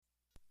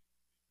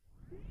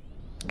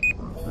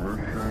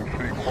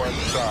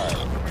start.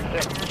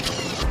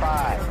 6,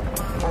 5,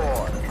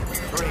 4,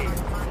 3,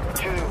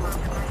 2,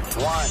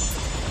 1,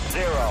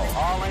 0.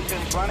 All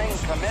engines running.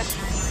 Commit.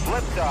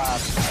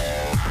 Liftoff.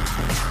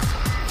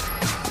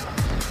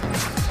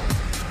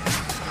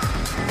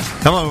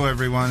 Hello,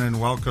 everyone, and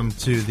welcome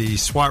to the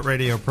SWAT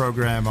radio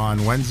program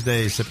on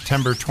Wednesday,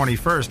 September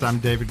 21st. I'm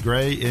David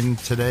Gray, in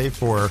today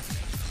for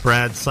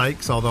Brad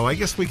Sykes, although I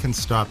guess we can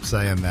stop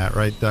saying that,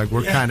 right, Doug?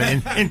 We're kind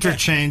of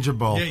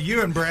interchangeable. Yeah,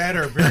 you and Brad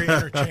are very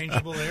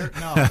interchangeable there.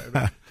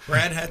 No,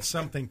 Brad had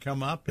something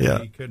come up,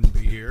 and he couldn't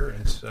be here,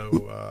 and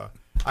so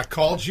I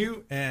called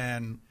you,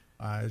 and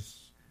as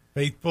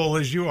faithful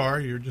as you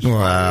are, you're just...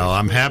 Well,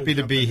 I'm happy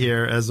to be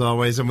here, as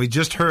always, and we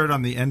just heard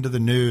on the end of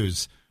the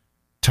news,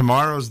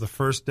 tomorrow's the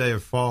first day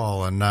of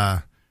fall, and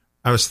I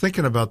was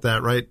thinking about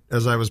that right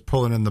as I was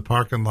pulling in the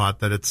parking lot,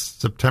 that it's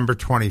September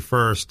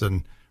 21st,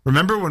 and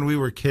remember when we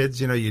were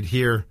kids, you know, you'd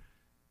hear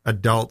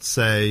adults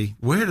say,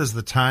 where does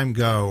the time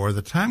go? Or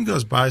the time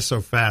goes by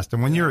so fast.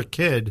 And when you're a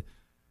kid,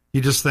 you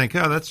just think,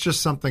 oh, that's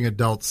just something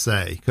adults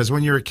say. Because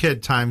when you're a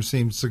kid, time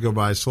seems to go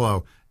by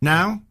slow.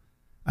 Now,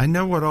 I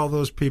know what all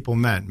those people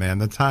meant, man.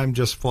 The time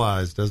just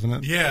flies, doesn't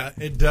it? Yeah,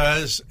 it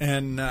does.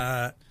 And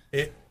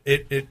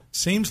it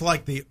seems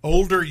like the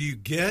older you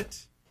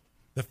get,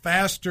 the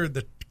faster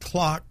the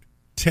clock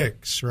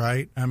ticks,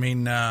 right? I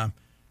mean, the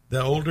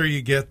older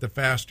you get, the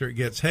faster it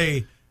gets.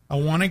 Hey, I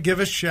want to give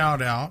a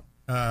shout out.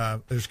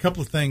 There's a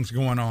couple of things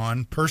going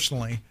on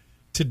personally.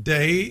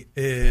 Today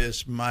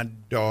is my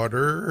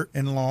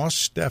daughter-in-law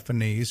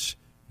Stephanie's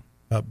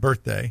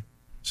birthday.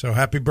 So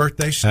happy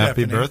birthday, Stephanie.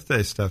 Happy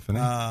birthday, Stephanie.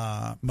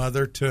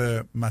 Mother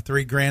to my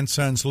 3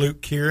 grandsons,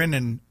 Luke, Kieran,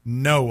 and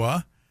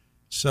Noah.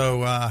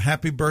 So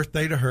happy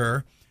birthday to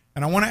her.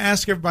 And I want to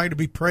ask everybody to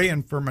be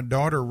praying for my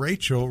daughter,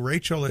 Rachel.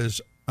 Rachel is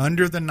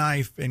under the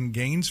knife in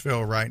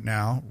Gainesville right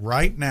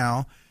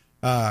now.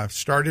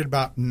 Started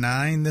about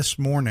 9 this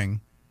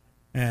morning.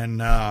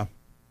 And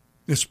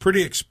it's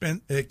pretty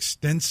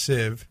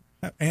extensive,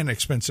 and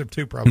expensive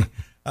too, probably.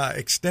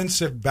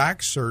 Extensive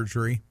back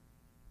surgery.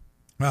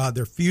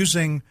 They're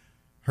fusing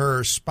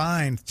her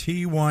spine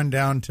T1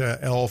 down to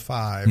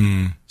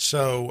L5.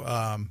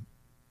 So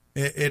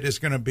it is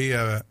going to be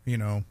a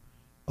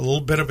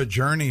little bit of a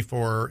journey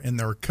for her in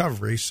the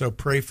recovery. So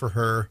pray for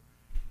her.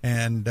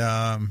 And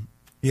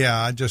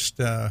I just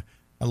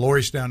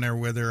Lori's down there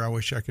with her. I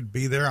wish I could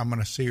be there. I'm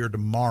going to see her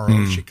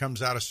tomorrow. She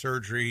comes out of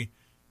surgery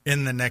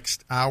in the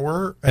next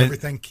hour.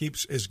 Everything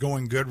is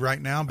going good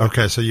right now. But,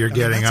 okay, so you're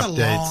getting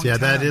updates. Yeah,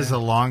 that is a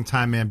long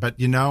time, man. But,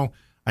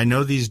 I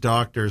know these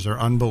doctors are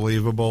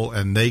unbelievable,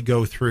 and they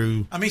go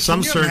through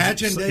some surgery.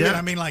 Imagine, David? Yeah.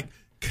 I mean, like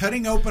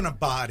cutting open a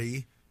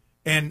body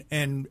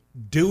and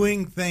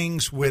doing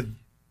things with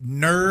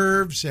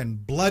nerves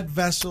and blood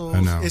vessels.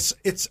 I know.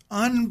 It's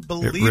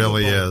unbelievable. It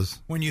really is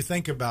when you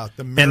think about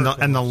the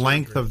miracle and the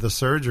length of the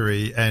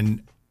surgery,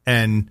 and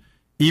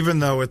even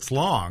though it's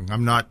long,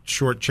 I'm not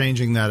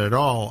shortchanging that at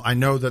all. I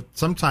know that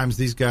sometimes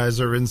these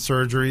guys are in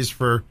surgeries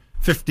for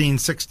 15,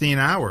 16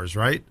 hours,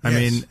 right? Yes. I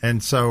mean,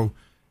 and so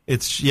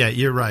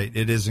you're right.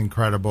 It is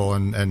incredible,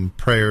 and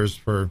prayers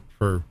for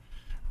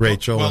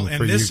Rachel and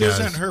for you guys. This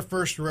isn't her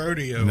first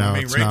rodeo. No,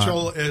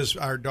 Rachel is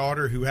our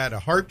daughter who had a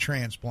heart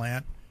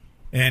transplant.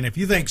 And if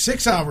you think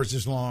 6 hours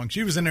is long,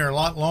 she was in there a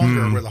lot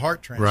longer with a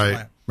heart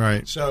transplant.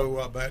 Right.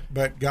 So,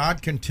 but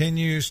God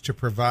continues to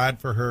provide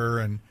for her,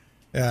 and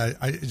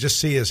I just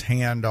see His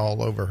hand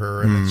all over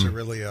her, and it's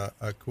really a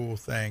cool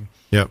thing.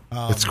 Yep,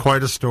 it's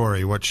quite a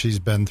story what she's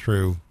been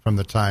through from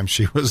the time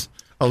she was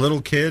a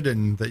little kid,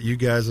 and that you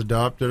guys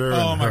adopted her.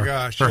 Oh my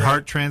gosh! Her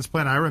heart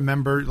transplant. I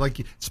remember,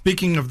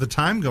 speaking of the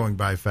time going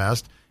by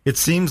fast, it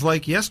seems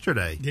like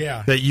yesterday.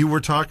 Yeah. That you were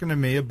talking to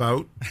me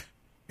about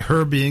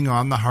her being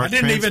on the heart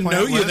transplant. I didn't even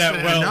know you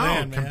that well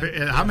then,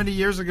 man. How many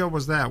years ago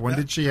was that? When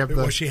did she have the...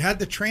 Well, she had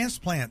the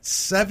transplant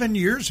 7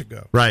 years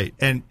ago. Right.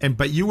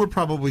 But you were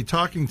probably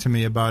talking to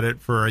me about it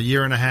for a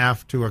year and a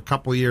half to a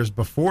couple years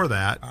before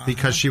that,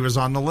 because she was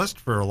on the list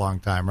for a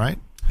long time, right?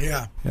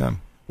 Yeah. Yeah.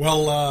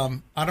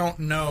 Well, I don't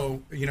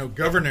know.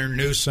 Governor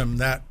Newsom,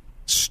 that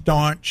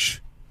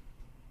staunch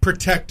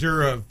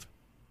protector of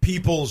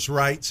people's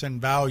rights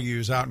and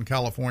values out in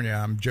California,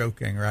 I'm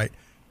joking, right?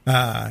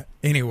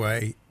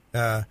 Anyway...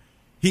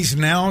 he's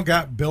now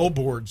got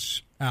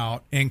billboards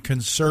out in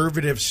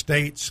conservative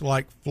states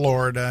like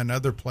Florida and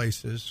other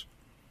places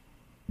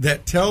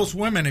that tells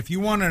women, if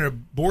you want an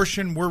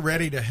abortion, we're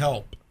ready to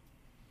help.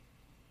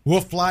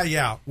 We'll fly you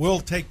out. We'll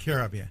take care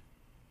of you.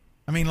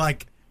 I mean,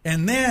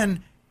 and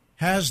then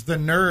has the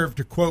nerve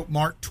to quote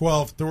Mark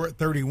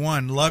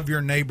 12:31, love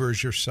your neighbor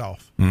as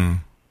yourself.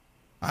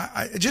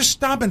 I just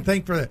stop and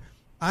think for that.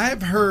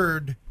 I've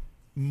heard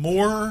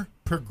more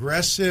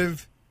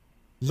progressive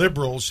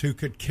liberals who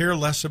could care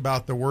less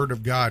about the Word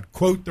of God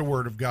quote the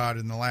Word of God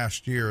in the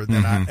last year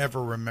than I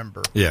ever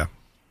remember. Yeah.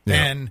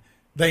 And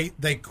they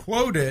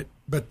quote it,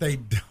 but they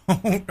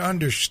don't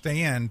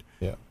understand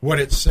what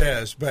it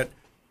says. But,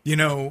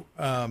 Jim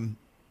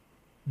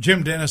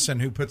Dennison,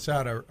 who puts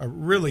out a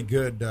really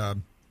good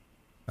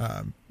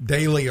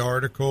daily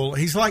article,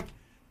 he's like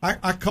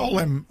I call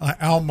him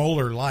Al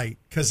Mohler light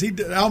because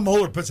Al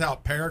Mohler puts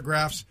out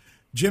paragraphs.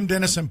 Jim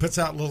Dennison puts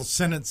out little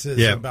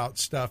sentences about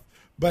stuff.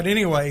 But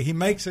anyway, he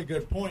makes a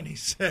good point. He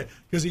said,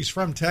 because he's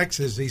from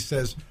Texas, he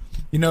says,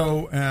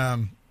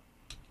 and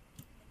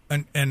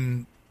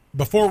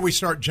before we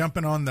start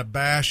jumping on the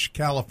Bash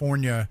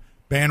California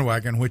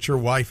bandwagon, which your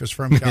wife is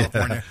from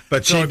California,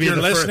 but so if you're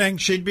listening,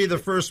 she'd be the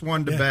first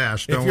one to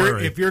bash. Don't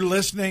worry. If you're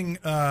listening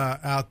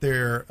out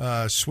there,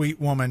 sweet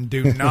woman,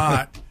 do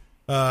not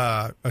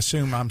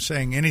assume I'm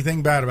saying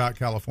anything bad about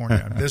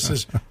California. This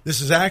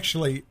is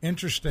actually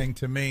interesting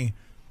to me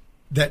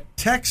that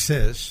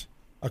Texas,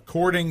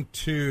 according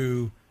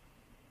to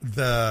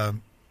the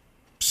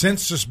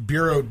Census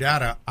Bureau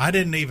data, I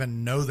didn't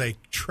even know they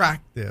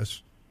tracked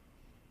this.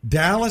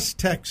 Dallas,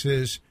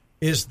 Texas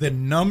is the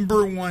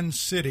number one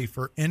city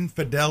for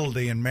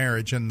infidelity in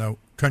marriage in the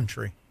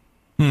country.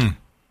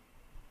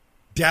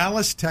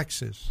 Dallas,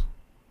 Texas.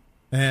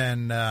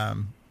 And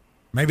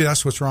maybe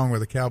that's what's wrong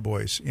with the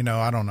Cowboys.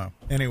 I don't know.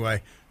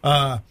 Anyway,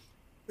 but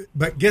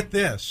get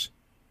this.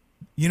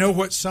 You know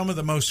what some of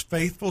the most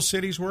faithful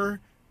cities were?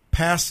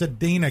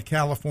 Pasadena,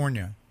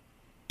 California.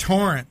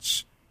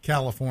 Torrance,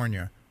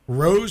 California.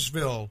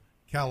 Roseville,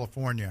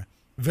 California.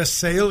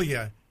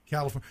 Visalia,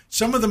 California.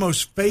 Some of the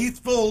most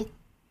faithful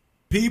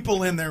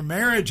people in their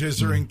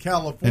marriages are in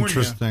California.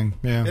 Interesting.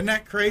 Yeah. Isn't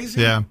that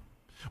crazy? Yeah.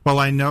 Well,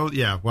 I know.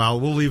 Yeah. Well,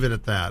 we'll leave it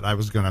at that. I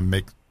was going to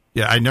make.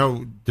 Yeah, I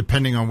know.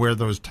 Depending on where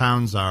those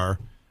towns are,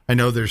 I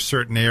know there's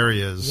certain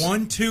areas.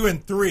 1, 2,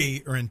 and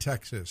 3 are in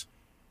Texas.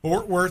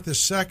 Fort Worth is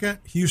second.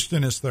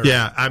 Houston is third.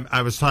 Yeah,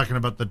 I was talking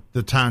about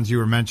the towns you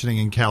were mentioning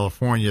in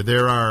California.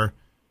 There are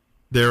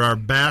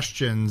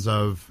bastions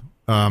of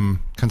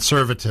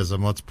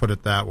conservatism, let's put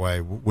it that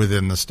way,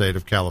 within the state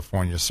of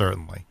California,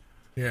 certainly.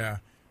 Yeah.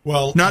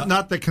 Well,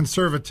 not that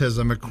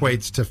conservatism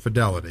equates to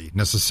fidelity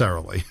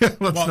necessarily.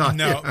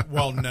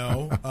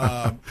 No.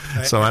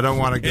 So I don't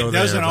want to go there.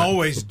 It doesn't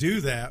always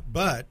do that,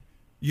 but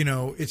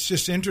it's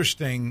just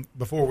interesting.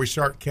 Before we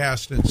start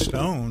casting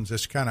stones,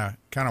 it's kind of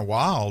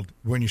wild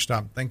when you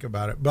stop and think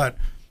about it. But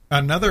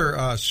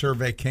another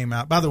survey came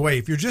out. By the way,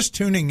 if you're just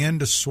tuning in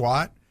to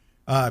SWAT,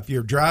 if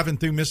you're driving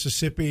through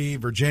Mississippi,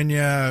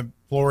 Virginia,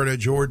 Florida,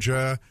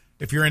 Georgia.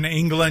 If you're in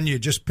England, you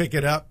just pick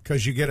it up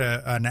because you get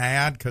an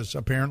ad, because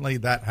apparently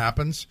that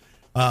happens.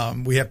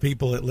 We have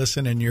people that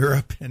listen in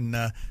Europe and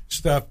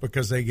stuff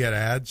because they get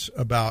ads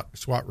about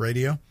SWAT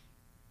radio.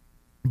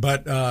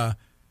 But a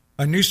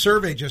new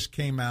survey just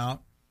came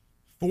out.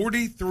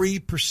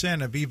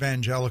 43% of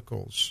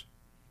evangelicals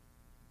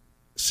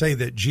say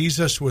that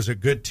Jesus was a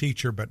good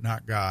teacher but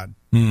not God.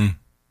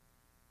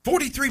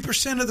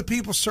 43% of the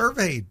people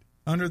surveyed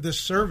under this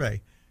survey.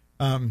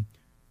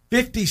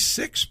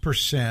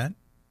 56%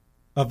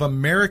 of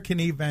American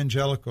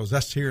evangelicals,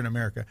 that's here in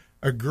America,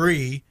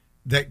 agree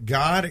that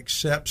God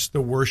accepts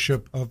the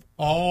worship of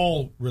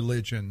all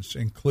religions,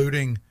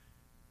 including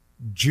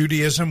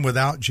Judaism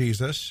without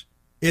Jesus,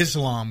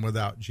 Islam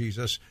without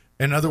Jesus.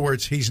 In other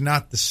words, he's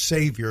not the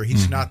Savior.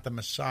 He's not the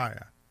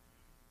Messiah.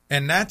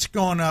 And that's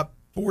gone up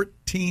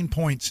 14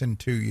 points in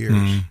 2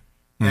 years.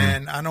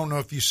 And I don't know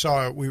if you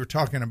saw it. We were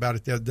talking about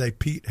it the other day.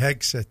 Pete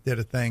Hegseth did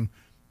a thing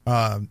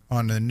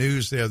on the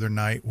news the other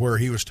night where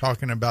he was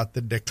talking about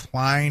the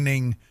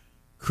declining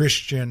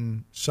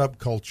Christian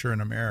subculture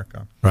in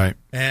America. Right.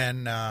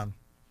 And well,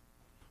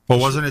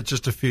 wasn't it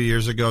just a few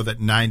years ago that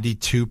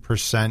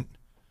 92%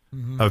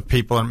 of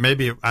people, and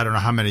maybe I don't know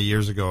how many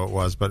years ago it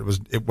was, but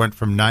it went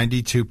from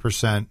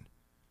 92%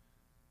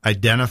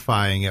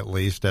 identifying at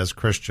least as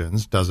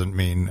Christians, doesn't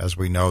mean, as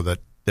we know, that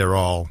they're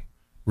all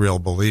real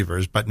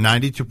believers, but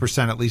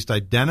 92% at least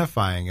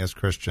identifying as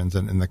Christians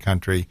in the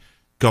country,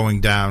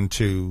 going down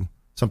to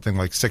something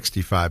like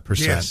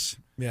 65%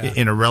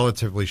 in a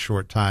relatively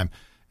short time.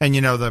 And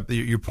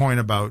your point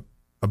about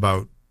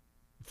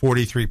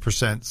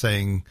 43%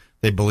 saying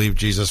they believe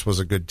Jesus was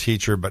a good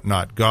teacher but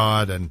not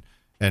God, and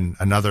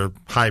another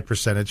high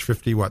percentage,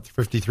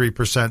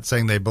 53%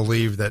 saying they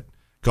believe that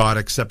God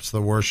accepts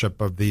the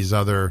worship of these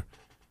other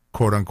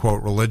quote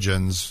unquote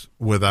religions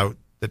without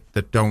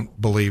that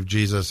don't believe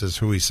Jesus is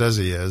who he says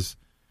he is.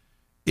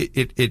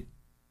 It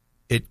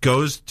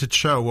goes to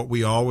show what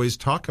we always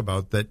talk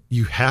about, that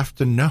you have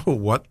to know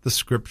what the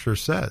Scripture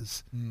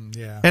says.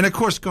 And, of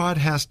course, God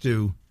has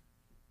to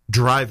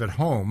drive it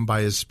home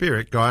by his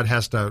Spirit. God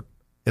has to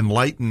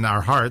enlighten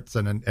our hearts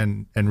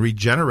and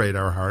regenerate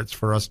our hearts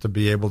for us to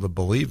be able to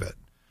believe it.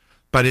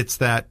 But it's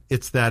that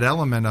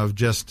element of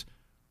just,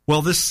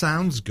 well, this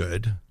sounds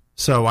good,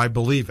 so I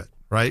believe it.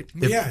 Right?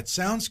 It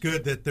sounds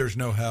good that there's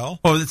no hell.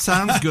 Oh, it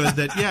sounds good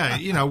that,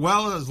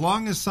 well, as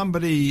long as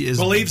somebody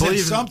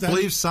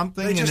believes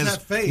something and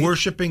is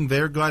worshiping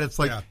their God, it's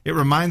like, it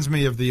reminds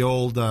me of the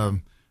old,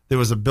 there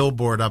was a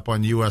billboard up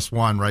on US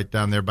 1 right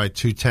down there by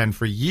 210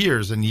 for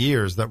years and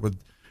years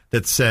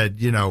that said,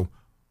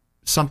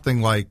 something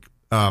like,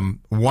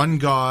 one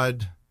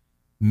God,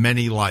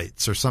 many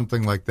lights, or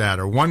something like that,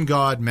 or one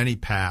God, many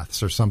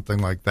paths, or something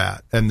like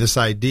that. And this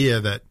idea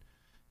that,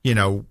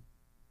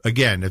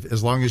 again,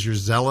 as long as you're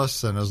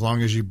zealous and as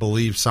long as you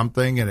believe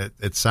something and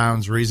it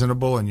sounds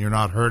reasonable and you're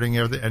not hurting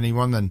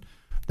anyone,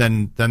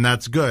 then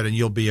that's good and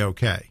you'll be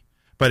okay.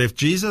 But if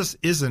Jesus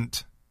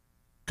isn't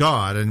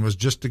God and was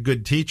just a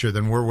good teacher,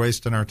 then we're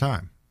wasting our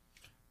time.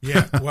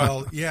 Yeah,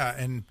 well, yeah,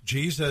 and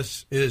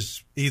Jesus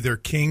is either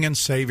king and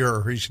savior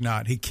or he's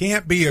not. He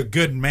can't be a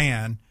good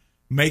man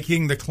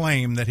making the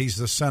claim that he's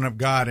the Son of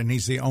God and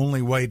he's the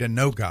only way to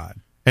know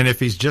God. And if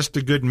he's just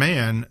a good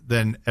man,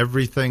 then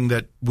everything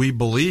that we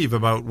believe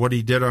about what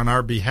he did on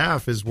our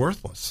behalf is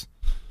worthless.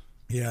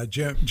 Yeah,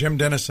 Jim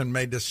Dennison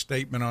made this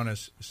statement on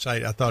his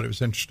site. I thought it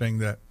was interesting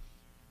that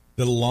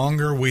the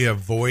longer we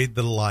avoid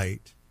the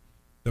light,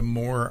 the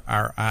more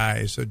our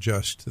eyes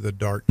adjust to the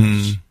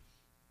darkness.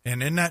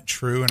 And isn't that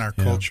true in our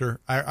culture?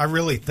 I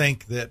really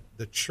think that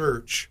the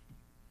church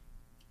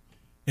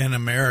in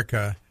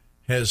America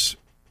has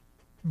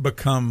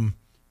become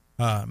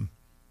kind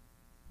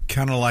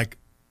of like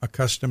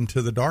accustomed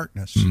to the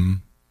darkness.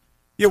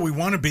 Yeah, we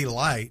want to be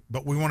light,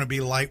 but we want to be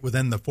light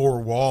within the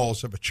four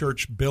walls of a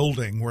church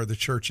building where the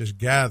church is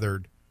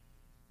gathered.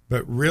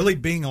 But really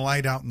being a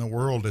light out in the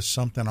world is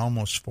something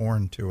almost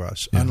foreign to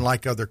us.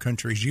 Unlike other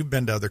countries, you've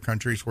been to other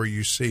countries where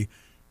you see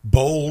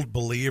bold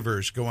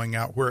believers going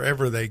out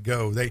wherever they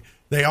go.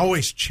 They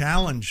always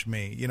challenge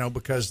me,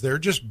 because they're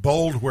just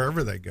bold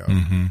wherever they go.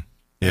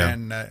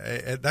 And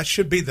that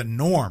should be the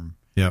norm,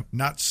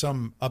 not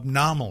some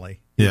anomaly.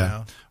 You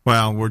know?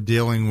 Well, we're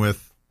dealing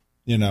with,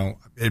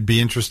 it'd be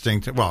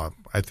interesting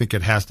I think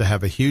it has to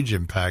have a huge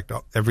impact.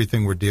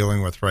 Everything we're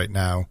dealing with right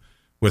now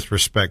with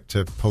respect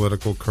to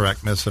political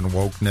correctness and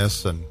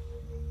wokeness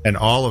and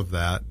all of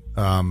that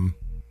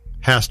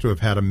has to have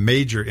had a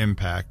major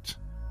impact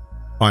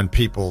on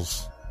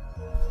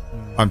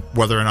on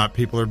whether or not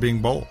people are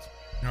being bold.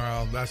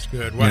 Well, that's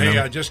good. Well, hey,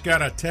 I just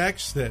got a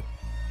text that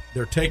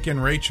they're taking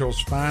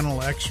Rachel's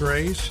final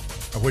x-rays,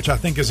 which I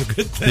think is a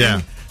good thing.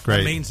 Yeah, great.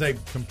 That means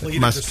they've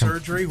completed the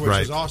surgery, which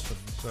is awesome.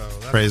 So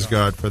praise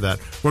God for that.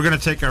 We're going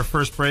to take our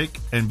first break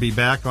and be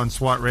back on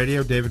SWAT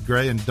Radio. David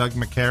Gray and Doug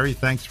McCary,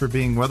 thanks for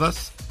being with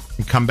us,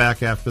 and come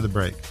back after the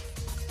break.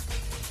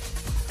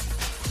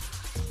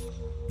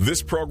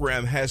 This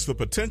program has the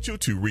potential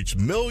to reach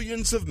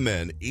millions of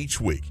men each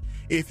week.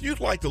 If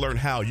you'd like to learn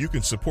how you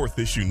can support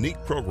this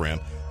unique program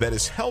that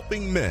is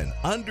helping men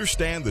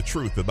understand the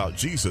truth about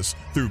Jesus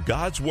through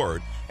God's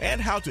Word and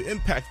how to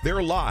impact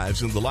their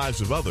lives and the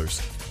lives of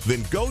others,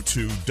 then go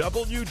to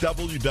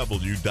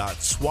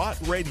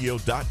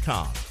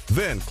www.swatradio.com.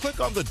 Then click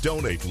on the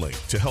donate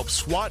link to help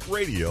SWAT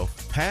Radio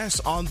pass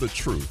on the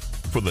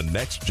truth for the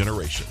next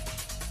generation.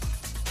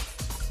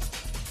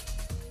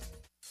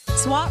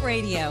 SWAT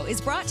Radio is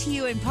brought to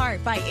you in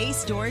part by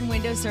Ace Door and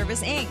Window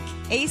Service, Inc.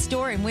 Ace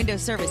Door and Window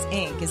Service,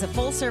 Inc. is a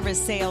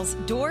full-service sales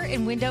door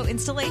and window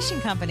installation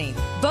company.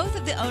 Both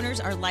of the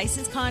owners are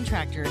licensed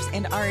contractors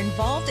and are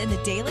involved in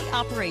the daily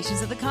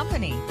operations of the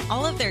company.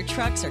 All of their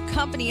trucks are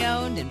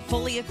company-owned and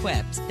fully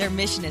equipped. Their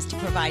mission is to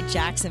provide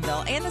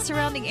Jacksonville and the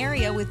surrounding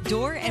area with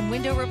door and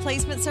window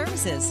replacement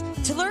services.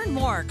 To learn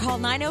more, call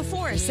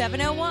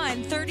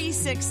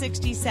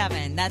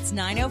 904-701-3667. That's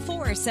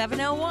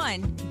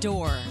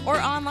 904-701-DOOR. Or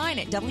online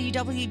at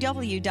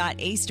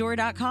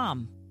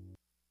www.acedoor.com.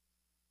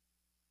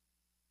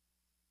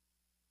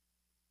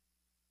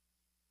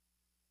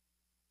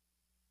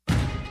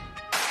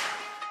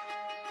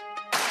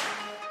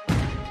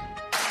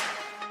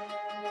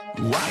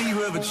 Why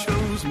you ever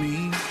chose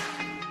me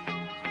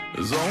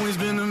has always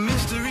been a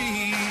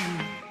mystery.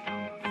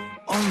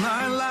 All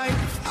my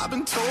life I've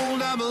been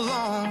told I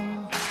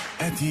belong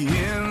at the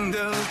end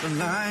of the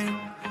line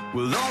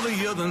with all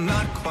the other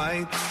not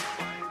quite,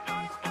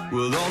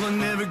 with all the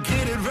never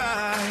get it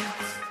right.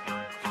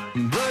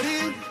 But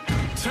it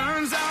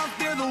turns out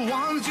they're the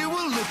ones you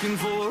were looking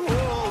for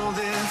all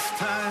this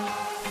time,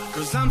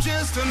 'cause I'm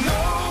just a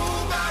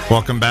nobody.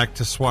 Welcome back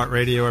to SWAT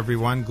Radio,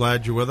 everyone.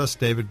 Glad you're with us.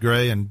 David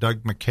Gray and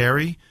Doug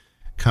McCary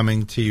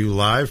coming to you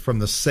live from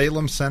the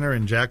Salem Center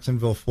in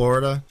Jacksonville,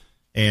 Florida.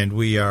 And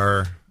we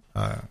are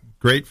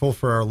grateful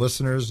for our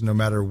listeners, no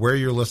matter where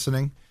you're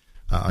listening,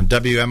 on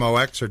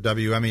WMOX or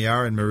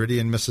WMER in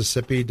Meridian,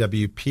 Mississippi,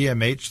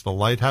 WPMH, The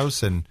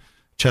Lighthouse in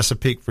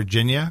Chesapeake,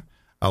 Virginia,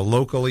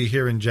 locally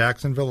here in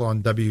Jacksonville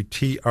on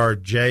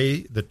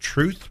WTRJ, The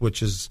Truth,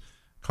 which is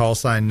call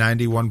sign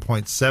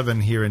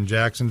 91.7 here in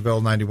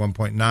Jacksonville,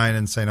 91.9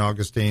 in St.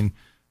 Augustine,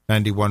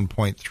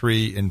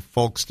 91.3 in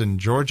Folkston,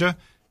 Georgia.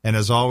 And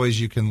as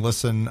always, you can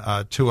listen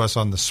to us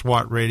on the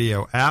SWAT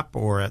Radio app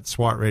or at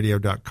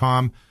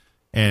swatradio.com.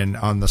 And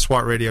on the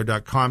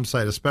swatradio.com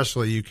site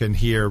especially, you can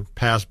hear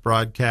past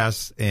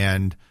broadcasts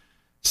and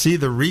see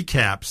the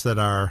recaps that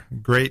our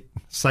great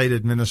site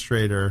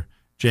administrator,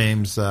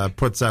 James,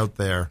 puts out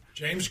there.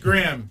 James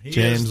Grimm,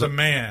 James is the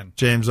man.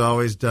 James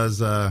always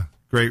does a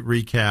great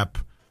recap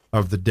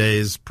of the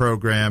day's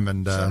program.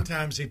 And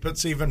sometimes he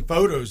puts even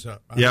photos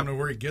up. I don't know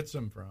where he gets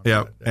them from.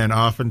 Yeah, and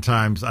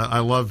oftentimes I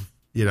love,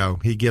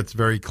 he gets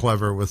very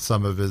clever with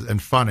some of his,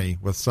 and funny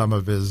with some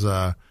of his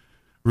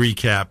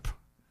recap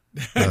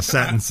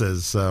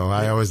sentences, so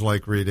I always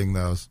like reading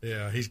those.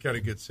 Yeah, he's got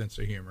a good sense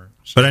of humor.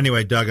 But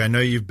anyway, Doug, I know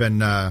you've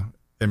been,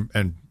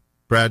 and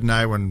Brad and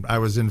I, when I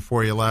was in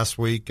for you last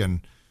week,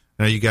 and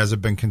I know you guys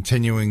have been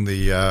continuing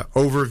the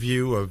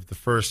overview of the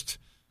first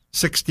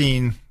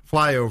 16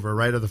 flyover,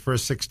 right, of the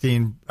first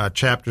 16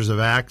 chapters of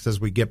Acts as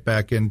we get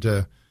back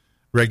into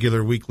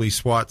regular weekly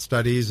SWAT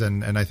studies.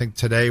 And I think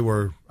today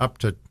we're up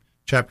to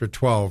chapter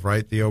 12,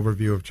 right, the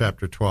overview of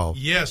chapter 12.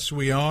 Yes,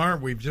 we are.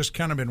 We've just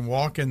kind of been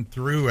walking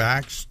through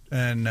Acts,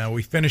 and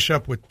we finish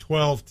up with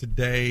 12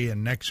 today,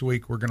 and next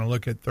week we're going to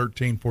look at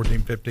 13, 14,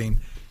 15,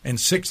 and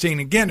 16.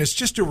 Again, it's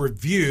just a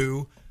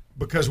review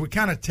because we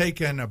kind of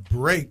taken a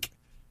break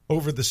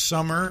over the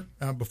summer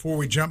before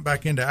we jump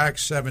back into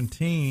Acts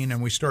 17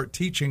 and we start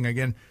teaching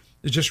again.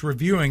 It's just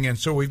reviewing, and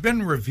so we've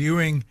been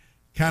reviewing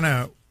kind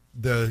of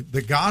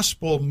the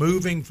gospel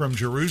moving from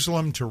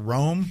Jerusalem to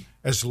Rome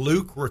as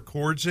Luke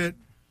records it.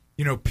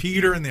 You know,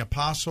 Peter and the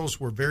apostles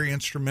were very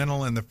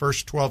instrumental in the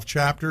first 12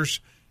 chapters,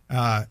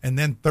 and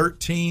then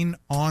 13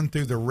 on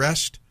through the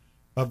rest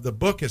of the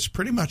book. It's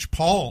pretty much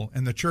Paul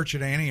and the church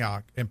at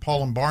Antioch, and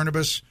Paul and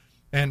Barnabas.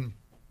 And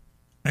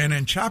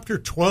in chapter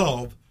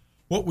 12,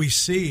 what we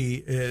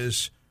see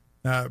is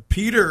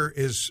Peter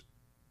is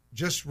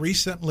just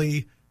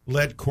recently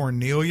led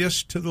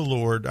Cornelius to the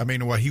Lord. I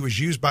mean, well, he was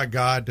used by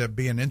God to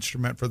be an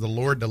instrument for the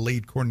Lord to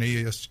lead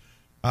Cornelius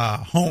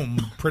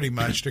home, pretty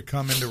much, to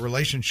come into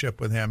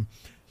relationship with him.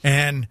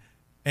 And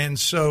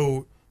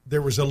so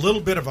there was a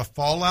little bit of a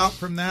fallout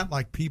from that,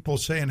 like people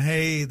saying,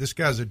 hey, this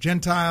guy's a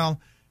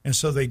Gentile. And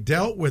so they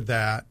dealt with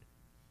that.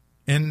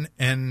 And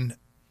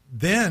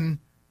then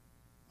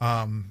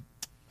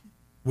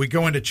we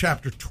go into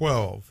chapter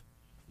 12.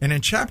 And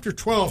in chapter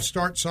 12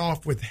 starts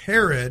off with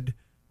Herod,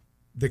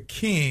 the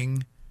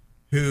king,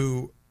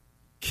 who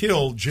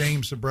killed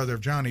James, the brother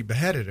of John. He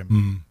beheaded him.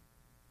 Mm.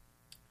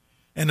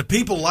 And the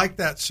people like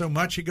that so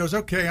much, he goes,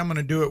 okay, I'm going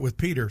to do it with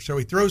Peter. So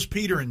he throws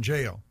Peter in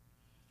jail.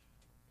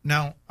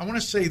 Now, I want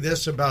to say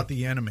this about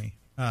the enemy.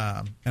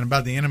 And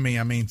about the enemy,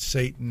 I mean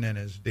Satan and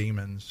his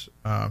demons.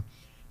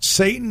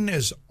 Satan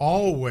is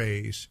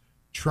always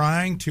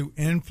trying to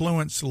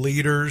influence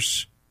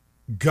leaders,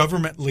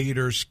 government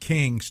leaders,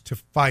 kings, to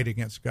fight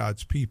against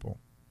God's people.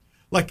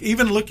 Like,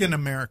 even look in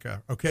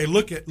America, okay?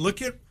 Look at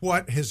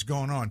what has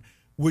gone on.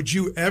 Would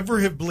you ever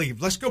have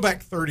believed? Let's go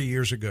back 30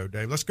 years ago,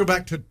 Dave. Let's go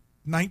back to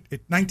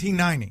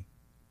 1990.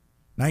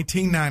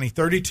 1990,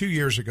 32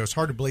 years ago. It's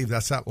hard to believe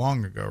that's that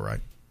long ago,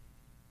 right?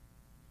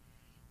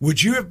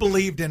 Would you have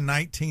believed in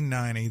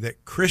 1990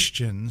 that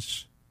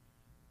Christians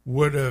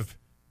would have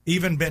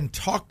even been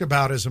talked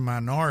about as a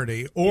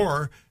minority,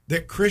 or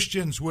that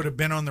Christians would have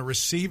been on the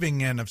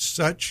receiving end of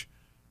such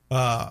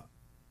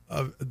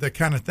of the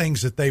kind of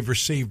things that they've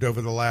received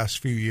over the last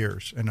few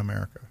years in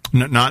America?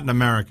 Not in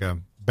America.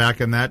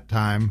 Back in that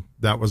time,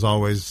 that was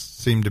always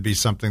seemed to be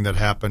something that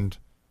happened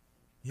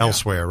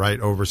elsewhere, right?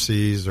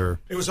 Overseas or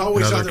it was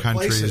always in other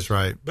countries, places.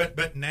 Right?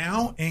 But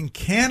now in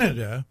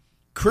Canada,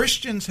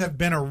 Christians have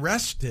been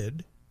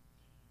arrested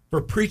for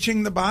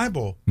preaching the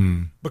Bible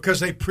because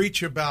they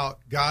preach about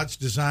God's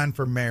design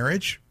for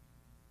marriage,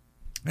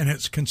 and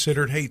it's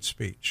considered hate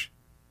speech.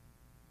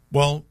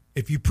 Well,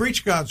 if you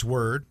preach God's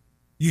word,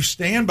 you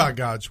stand by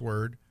God's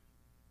word,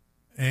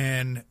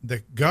 and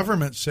the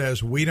government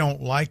says we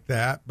don't like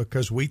that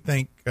because we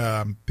think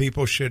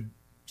people should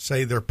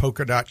say they're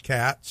polka dot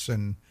cats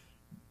and,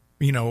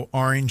 you know,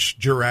 orange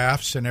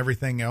giraffes and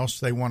everything else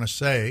they want to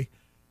say.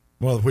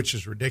 Well, which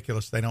is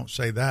ridiculous. They don't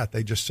say that.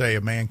 They just say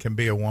a man can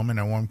be a woman,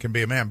 a woman can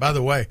be a man. By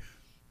the way,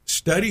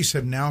 studies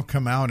have now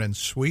come out in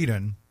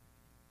Sweden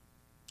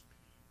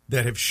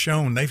that have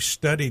shown, they've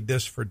studied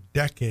this for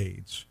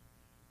decades,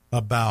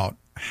 about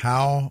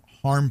how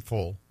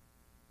harmful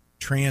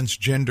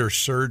transgender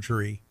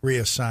surgery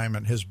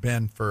reassignment has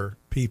been for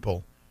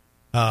people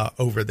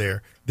over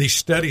there. These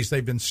studies,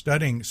 they've been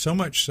studying so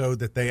much so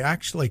that they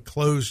actually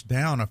closed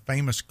down a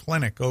famous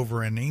clinic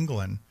over in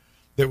England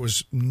that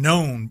was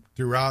known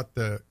throughout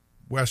the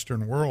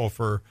Western world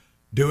for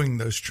doing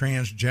those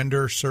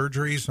transgender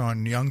surgeries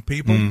on young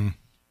people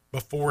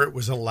before it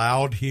was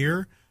allowed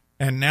here.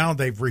 And now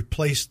they've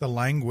replaced the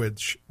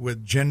language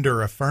with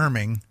gender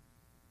affirming,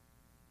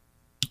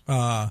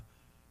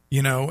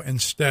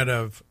 instead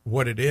of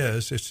what it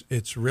is.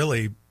 It's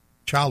really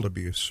child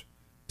abuse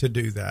to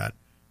do that.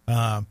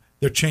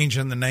 They're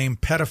changing the name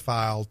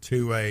pedophile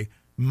to a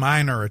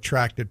minor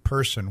attracted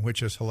person,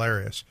 which is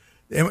hilarious.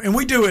 And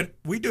we do it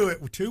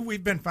too.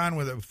 We've been fine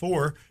with it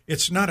before.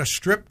 It's not a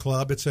strip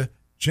club. It's a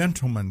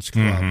gentleman's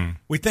club. Mm-hmm.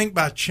 We think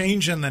by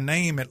changing the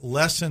name, it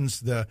lessens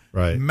the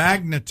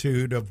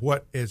magnitude of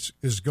what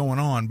is going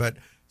on. But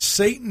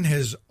Satan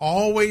has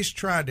always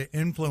tried to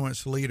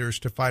influence leaders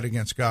to fight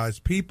against God's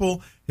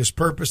people, his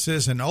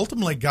purposes, and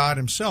ultimately God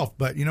himself.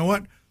 But you know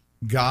what?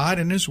 God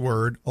and his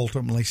word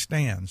ultimately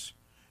stands.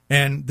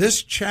 And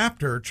this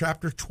chapter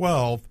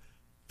 12,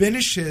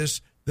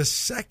 finishes the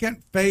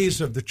second phase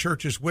of the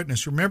church's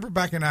witness. Remember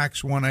back in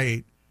Acts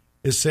 1:8,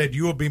 it said,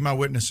 you will be my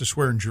witnesses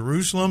where in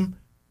Jerusalem,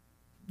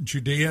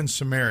 Judea, and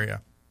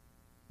Samaria.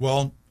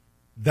 Well,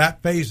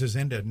 that phase is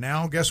ended.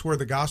 Now, guess where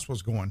the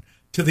gospel's going?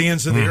 To the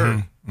ends of the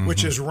earth,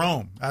 which is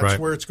Rome. That's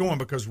where it's going,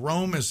 because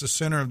Rome is the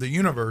center of the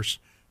universe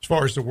as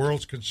far as the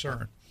world's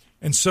concerned.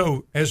 And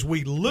so as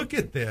we look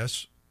at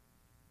this,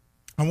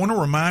 I want to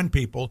remind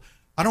people,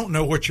 I don't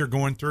know what you're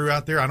going through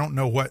out there. I don't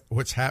know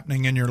what's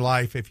happening in your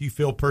life. If you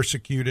feel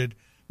persecuted,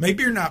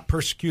 maybe you're not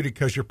persecuted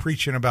because you're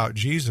preaching about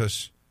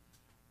Jesus.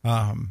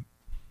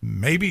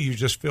 Maybe you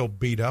just feel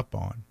beat up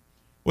on.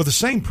 Well, the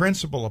same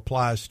principle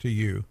applies to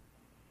you.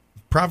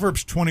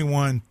 Proverbs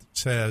 21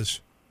 says,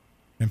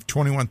 in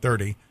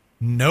 21:30,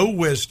 no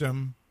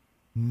wisdom,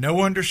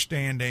 no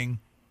understanding,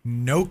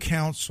 no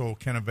counsel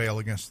can avail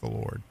against the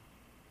Lord.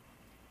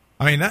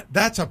 I mean,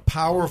 that's a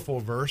powerful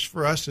verse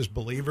for us as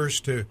believers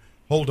to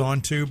hold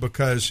on to,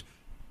 because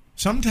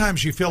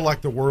sometimes you feel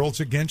like the world's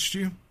against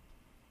you,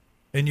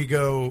 and you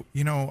go,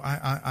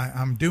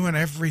 I'm doing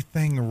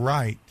everything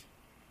right.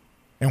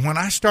 And when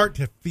I start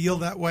to feel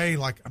that way,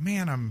 like,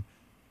 man,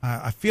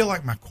 I feel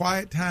like my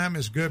quiet time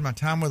is good, my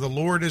time with the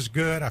Lord is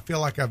good, I feel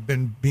like I've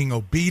been being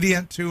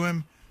obedient to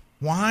Him,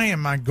 why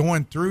am I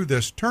going through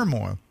this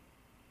turmoil?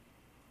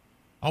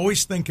 I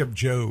always think of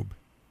Job,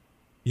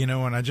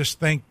 and I just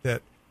think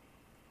that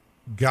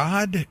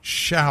God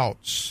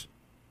shouts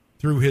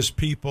through His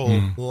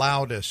people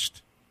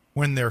loudest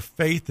when their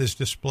faith is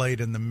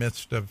displayed in the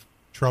midst of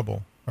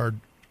trouble or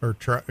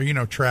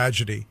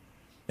tragedy.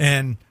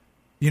 And,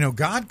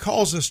 God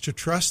calls us to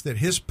trust that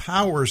His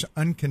power is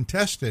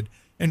uncontested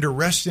and to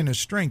rest in His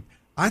strength.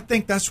 I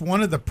think that's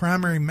one of the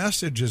primary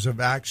messages of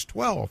Acts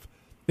 12,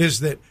 is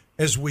that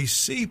as we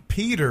see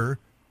Peter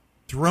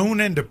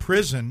thrown into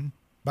prison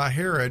by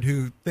Herod,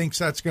 who thinks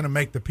that's going to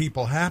make the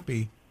people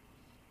happy,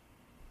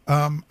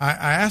 I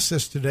asked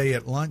this today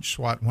at lunch,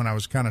 SWAT, when I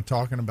was kind of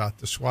talking about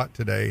the SWAT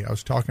today. I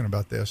was talking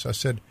about this. I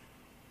said,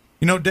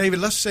 David,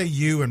 let's say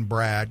you and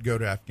Brad go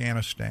to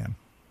Afghanistan.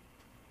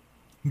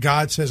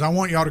 God says, I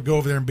want y'all to go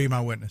over there and be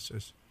my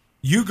witnesses.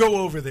 You go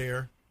over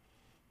there,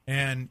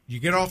 and you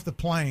get off the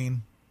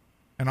plane,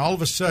 and all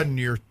of a sudden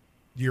you're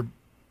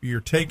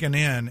taken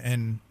in,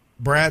 and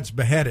Brad's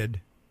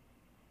beheaded,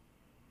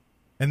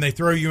 and they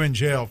throw you in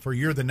jail for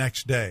you're the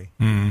next day.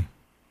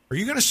 Are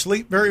you going to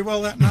sleep very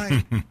well that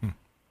night?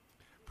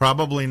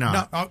 Probably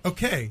not. No,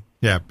 okay.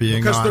 Yeah,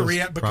 because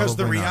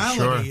the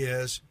reality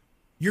is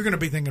you're going to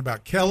be thinking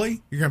about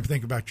Kelly. You're going to be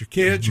thinking about your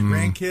kids, your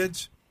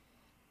grandkids.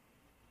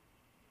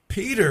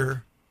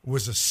 Peter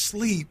was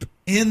asleep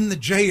in the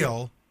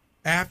jail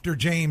after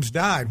James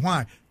died.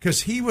 Why?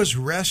 Because he was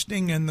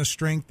resting in the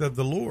strength of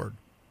the Lord.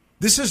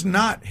 This is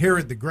not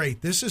Herod the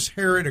Great. This is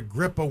Herod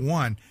Agrippa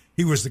I.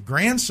 He was the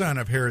grandson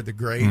of Herod the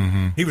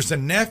Great. He was the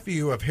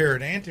nephew of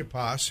Herod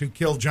Antipas, who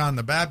killed John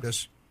the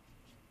Baptist.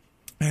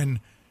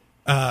 And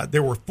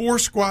there were 4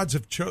 squads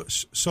of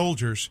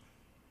soldiers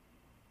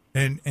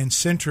and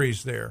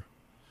sentries there.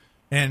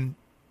 And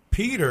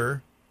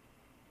Peter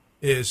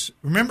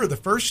remember the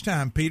first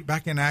time,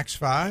 back in Acts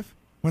 5,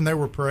 when they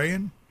were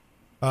praying,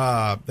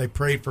 they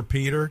prayed for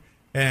Peter,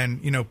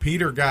 and,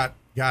 Peter got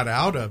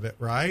out of it,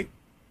 right?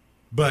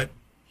 But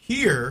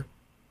here,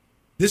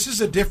 this is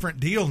a different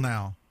deal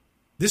now.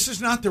 This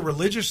is not the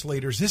religious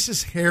leaders. This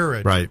is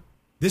Herod. Right.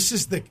 This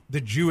is the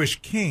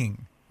Jewish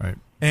king. Right.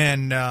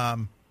 And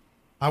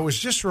I was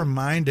just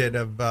reminded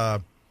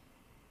of,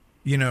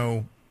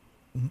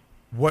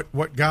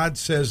 what God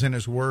says in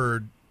His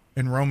Word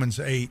in Romans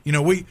 8.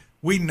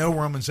 We know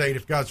Romans 8,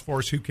 if God's for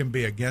us, who can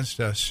be against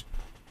us?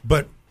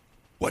 But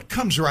what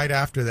comes right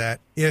after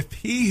that? If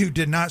He who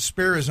did not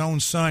spare His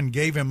own Son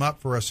gave Him up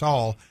for us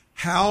all,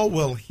 how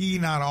will He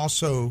not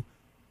also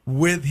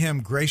with Him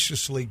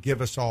graciously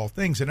give us all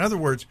things? In other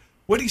words,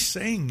 what He's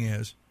saying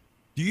is,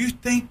 do you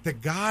think the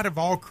God of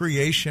all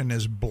creation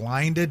is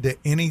blinded to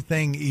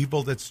anything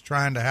evil that's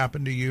trying to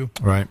happen to you?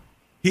 Right.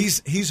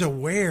 He's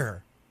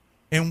aware.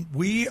 And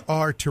we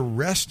are to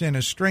rest in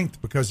His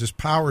strength because His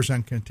power is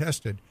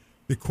uncontested.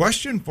 The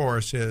question for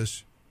us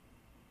is,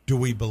 do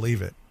we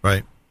believe it?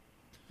 Right.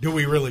 Do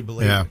we really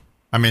believe it?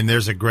 I mean,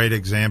 there's a great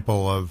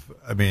example of,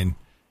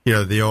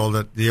 the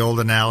old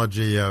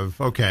analogy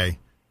of, okay,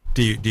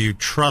 do you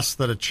trust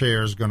that a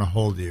chair is going to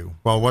hold you?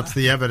 Well, what's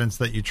the evidence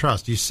that you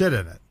trust? You sit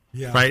in it.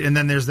 Yeah. Right. And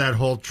then there's that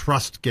whole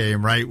trust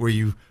game, right, where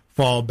you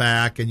fall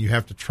back and you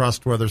have to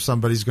trust whether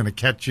somebody's going to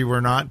catch you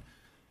or not.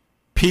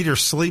 Peter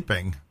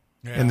sleeping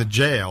in the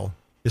jail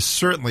is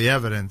certainly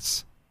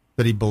evidence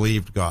that he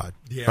believed God,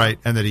 right,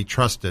 and that he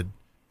trusted.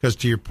 Because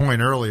to your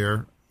point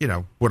earlier,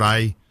 would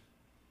I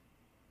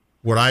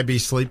be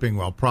sleeping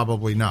well?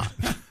 Probably not.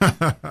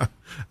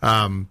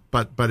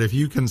 But if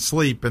you can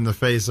sleep in the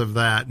face of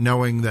that,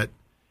 knowing that,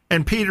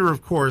 and Peter,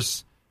 of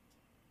course,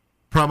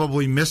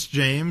 probably missed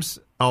James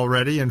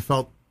already and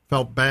felt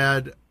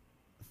bad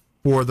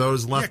for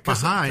those left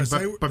behind.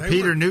 But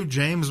Peter knew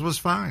James was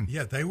fine.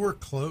 Yeah, they were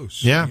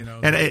close. Yeah,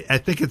 and I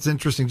think it's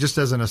interesting, just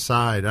as an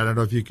aside, I don't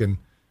know if you can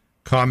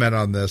comment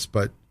on this,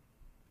 but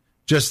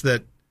just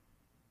that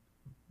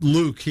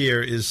Luke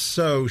here is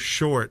so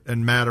short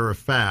and matter of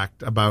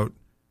fact about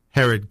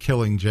Herod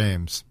killing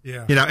James.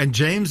 Yeah. And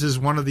James is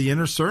one of the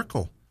inner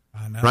circle.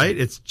 I know. Right?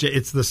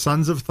 It's the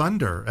sons of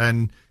thunder,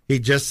 and He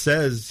just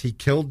says he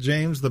killed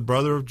James, the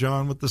brother of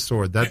John, with the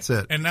sword. That's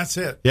it. And that's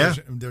it. Yeah.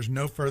 There's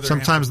no further.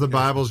 Sometimes the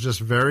Bible's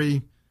just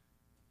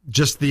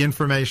just the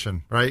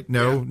information, right?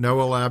 No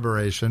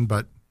elaboration,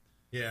 but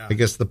yeah. I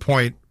guess the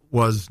point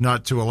was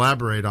not to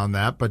elaborate on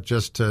that, but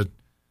just to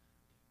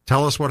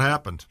tell us what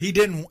happened. He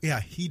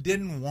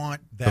didn't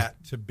want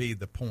that to be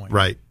the point.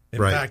 Right. In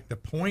fact, the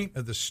point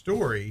of the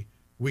story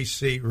we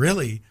see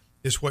really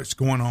is what's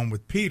going on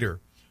with Peter.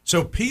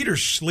 So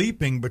Peter's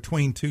sleeping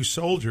between two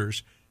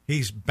soldiers.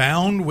 He's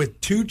bound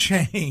with two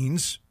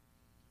chains.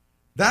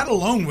 That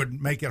alone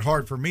would make it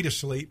hard for me to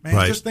sleep, man.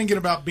 Right. Just thinking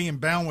about being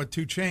bound with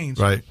two chains.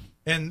 Right.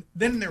 And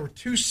then there were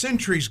two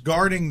sentries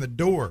guarding the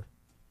door.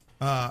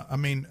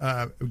 Guarding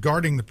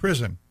the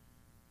prison.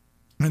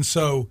 And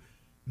so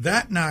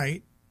that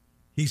night,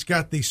 he's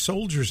got these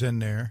soldiers in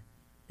there,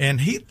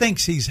 and he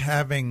thinks he's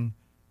having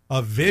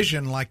a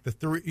vision like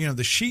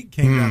the sheet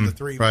came down, the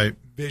three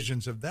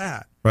visions of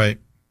that. Right.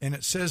 And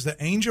it says the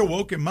angel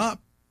woke him up,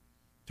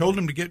 told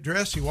him to get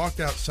dressed. He walked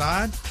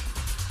outside,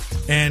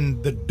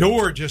 and the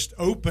door just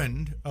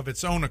opened of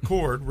its own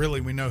accord.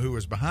 Really, we know who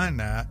was behind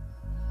that.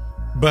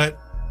 But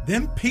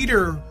then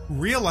Peter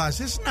realized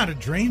this is not a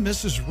dream.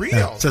 This is real.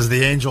 Yeah, it says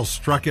the angel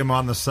struck him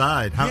on the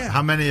side.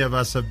 How many of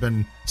us have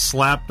been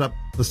slapped up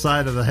the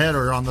side of the head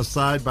or on the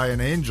side by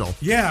an angel?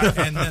 Yeah,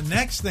 and the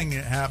next thing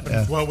that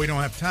happened, well, we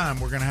don't have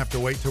time. We're going to have to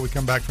wait till we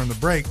come back from the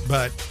break.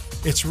 But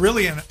it's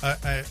really a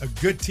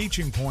good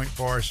teaching point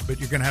for us, but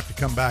you're going to have to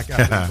come back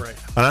after the break.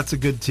 Oh, that's a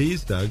good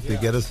tease, Doug, to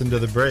get us into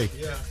the break.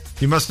 Yeah.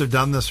 You must have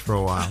done this for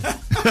a while.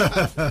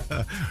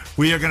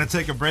 We are going to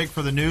take a break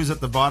for the news at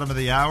the bottom of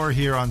the hour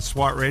here on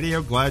SWAT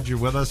Radio. Glad you're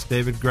with us,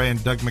 David Gray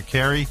and Doug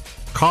McCary.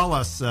 Call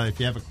us if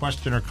you have a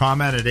question or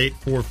comment at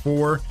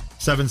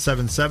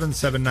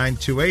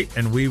 844-777-7928,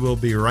 and we will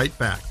be right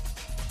back.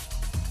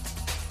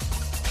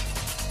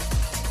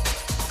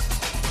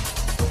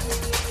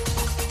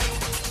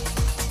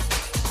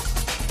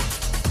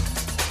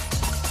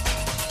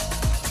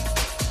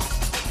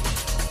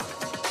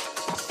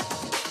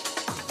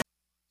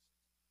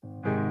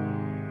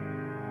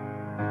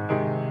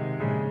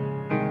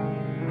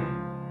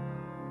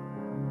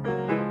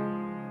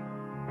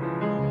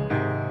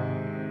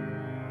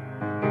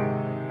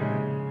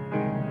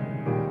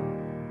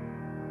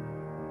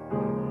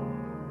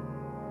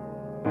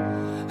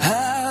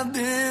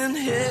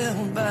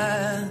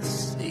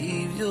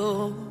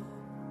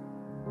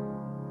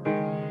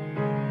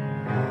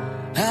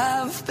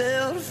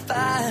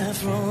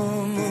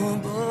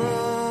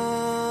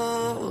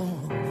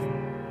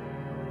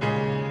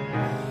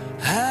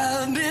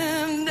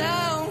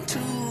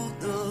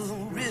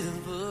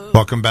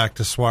 Welcome back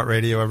to SWAT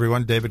Radio,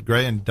 everyone. David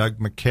Gray and Doug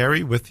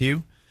McCary with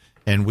you.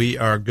 And we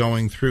are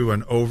going through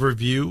an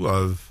overview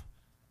of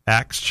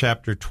Acts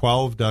chapter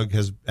 12. Doug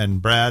and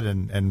Brad,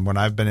 and when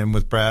I've been in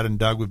with Brad and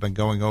Doug, we've been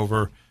going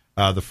over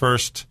the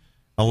first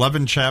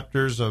 11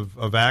 chapters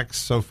of Acts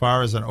so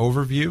far as an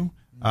overview.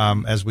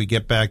 As we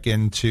get back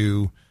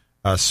into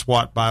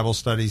SWAT Bible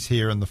studies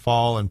here in the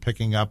fall and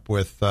picking up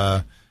with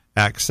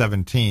Acts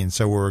 17.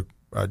 So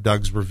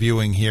Doug's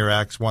reviewing here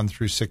Acts 1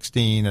 through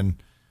 16,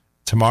 and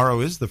tomorrow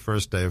is the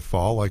first day of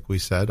fall, like we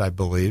said, I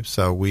believe.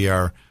 So we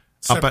are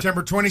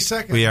September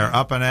 22nd. We are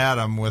up and at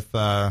 'em with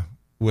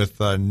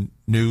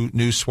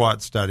new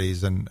SWAT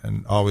studies,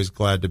 and always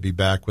glad to be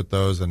back with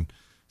those and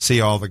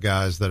see all the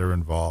guys that are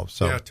involved.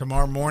 So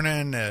tomorrow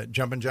morning at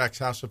Jumpin' Jack's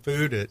House of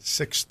Food at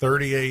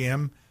 6:30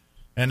 a.m.,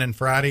 and then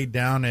Friday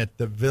down at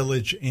the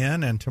Village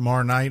Inn, and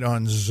tomorrow night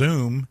on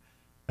Zoom.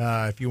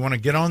 If you want to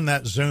get on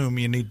that Zoom,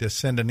 you need to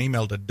send an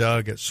email to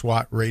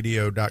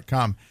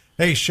Doug@swatradio.com.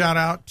 Hey, shout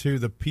out to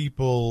the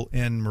people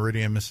in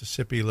Meridian,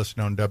 Mississippi,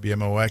 listening on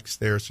WMOX.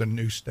 There's a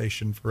new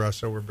station for us,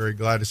 so we're very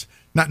glad. It's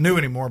not new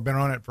anymore. Been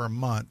on it for a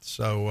month.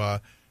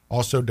 So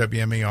also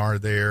WMER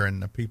there,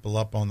 and the people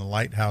up on the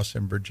Lighthouse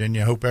in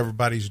Virginia. Hope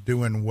everybody's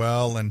doing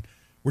well. And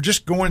we're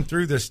just going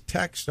through this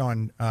text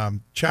on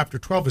chapter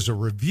 12 as a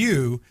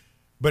review,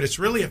 but it's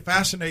really a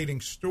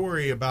fascinating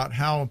story about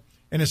how,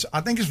 and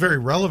I think it's very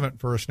relevant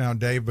for us now,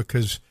 Dave,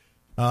 because,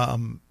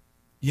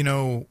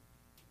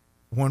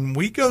 when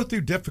we go through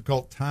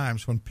difficult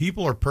times, when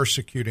people are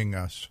persecuting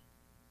us,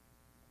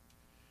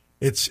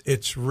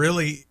 it's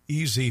really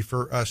easy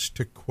for us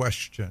to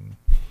question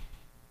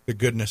the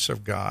goodness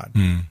of God.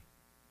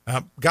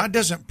 God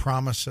doesn't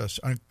promise us,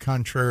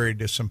 contrary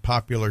to some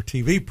popular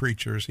TV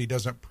preachers, he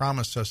doesn't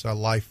promise us a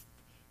life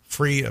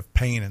free of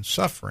pain and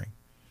suffering.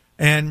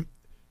 And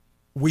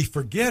we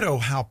forget,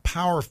 how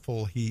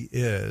powerful he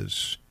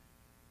is.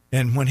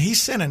 And when he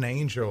sent an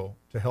angel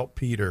to help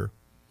Peter,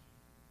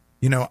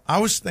 I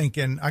was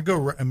thinking, I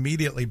go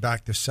immediately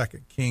back to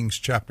 2 Kings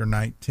chapter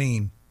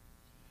 19,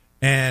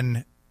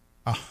 and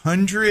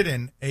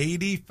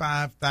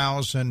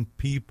 185,000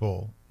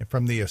 people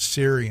from the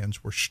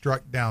Assyrians were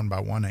struck down by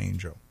one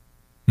angel.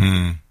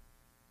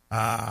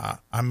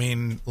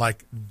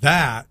 Like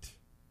that,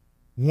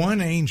 one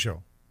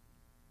angel.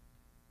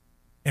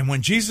 And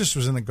when Jesus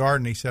was in the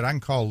garden, he said, I can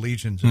call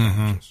legions of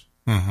angels.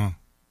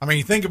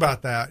 You think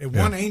about that. If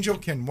one angel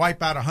can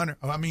wipe out 100,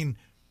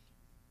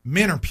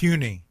 men are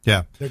puny.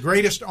 Yeah. The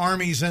greatest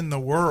armies in the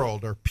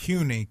world are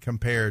puny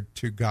compared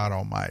to God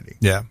Almighty.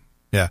 Yeah.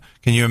 Yeah.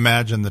 Can you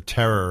imagine the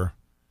terror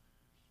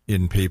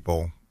in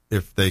people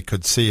if they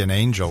could see an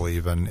angel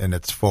even in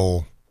its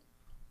full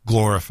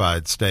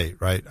glorified state,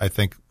 right? I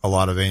think a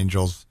lot of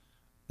angels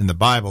in the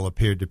Bible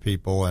appeared to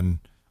people, and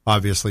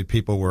obviously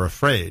people were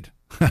afraid.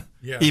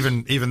 Yes.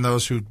 Even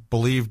those who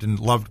believed and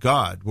loved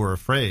God were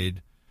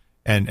afraid.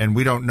 And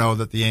we don't know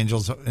that the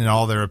angels in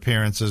all their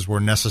appearances were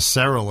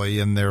necessarily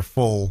in their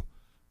full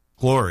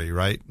glory,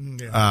 right?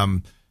 Yeah.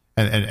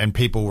 And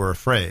people were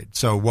afraid.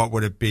 So what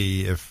would it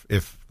be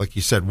if, like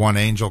you said, one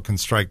angel can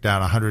strike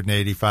down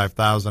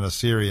 185,000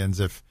 Assyrians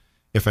if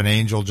an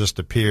angel just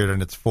appeared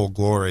in its full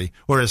glory?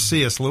 Or as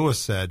C.S. Lewis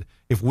said,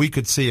 if we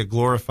could see a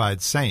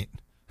glorified saint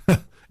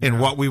in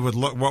what we're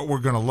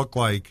going to look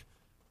like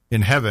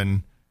in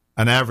heaven,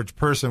 an average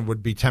person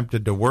would be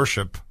tempted to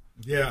worship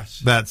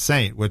that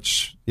saint,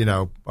 which,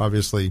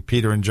 obviously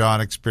Peter and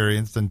John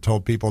experienced and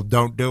told people,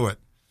 don't do it.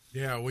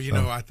 Yeah,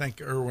 well, I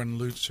think Erwin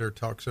Lutzer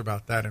talks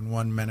about that in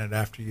 1 Minute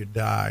After You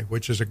Die,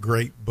 which is a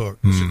great book.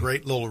 It's a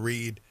great little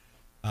read.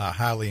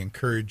 Highly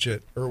encourage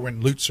it.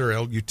 Erwin Lutzer,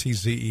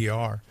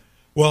 Lutzer.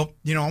 Well,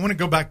 I want to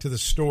go back to the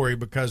story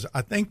because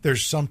I think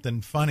there's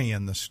something funny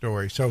in the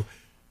story. So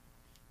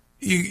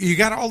you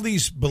got all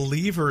these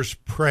believers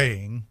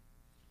praying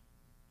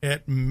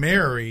at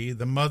Mary,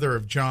 the mother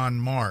of John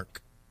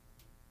Mark,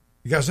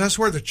 because that's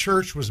where the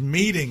church was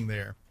meeting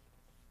there.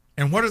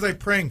 And what are they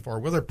praying for?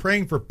 Well, they're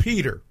praying for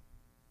Peter.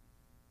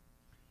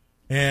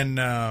 And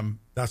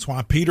that's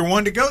why Peter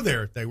wanted to go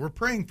there. They were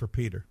praying for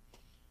Peter.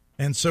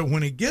 And so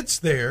when he gets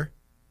there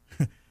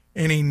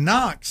and he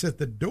knocks at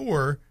the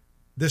door,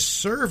 this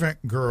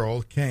servant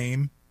girl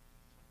came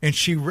and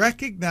she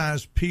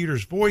recognized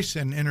Peter's voice,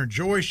 and in her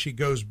joy she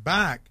goes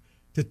back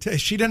to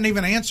she doesn't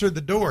even answer the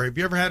door. Have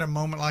you ever had a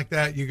moment like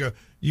that? You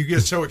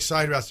get so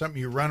excited about something,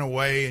 you run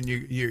away, and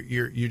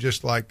you're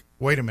just like,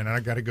 wait a minute,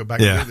 I got to go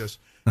back and do this.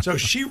 So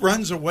she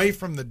runs away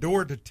from the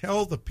door to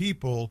tell the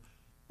people,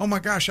 oh my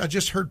gosh, I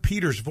just heard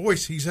Peter's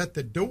voice. He's at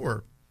the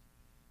door.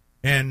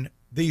 And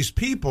these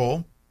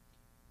people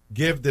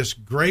give this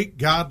great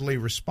godly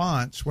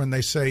response when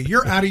they say,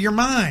 you're out of your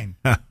mind.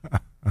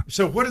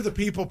 So what are the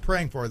people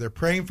praying for? They're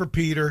praying for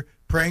Peter,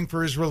 praying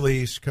for his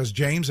release because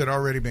James had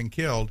already been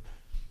killed.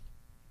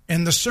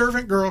 And the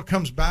servant girl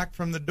comes back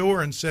from the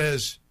door and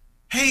says,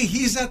 hey,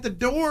 he's at the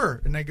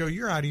door. And they go,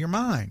 you're out of your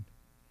mind.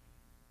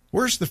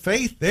 Where's the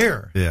faith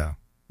there? Yeah,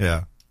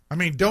 yeah. I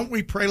mean, don't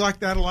we pray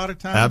like that a lot of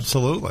times?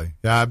 Absolutely.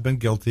 Yeah, I've been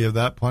guilty of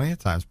that plenty of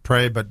times.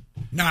 Pray, but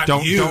not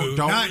don't,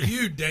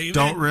 David.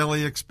 Don't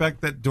really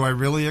expect that. Do I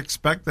really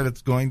expect that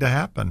it's going to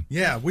happen?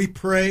 Yeah, we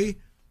pray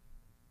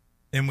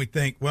and we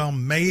think, well,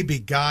 maybe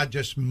God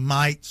just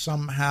might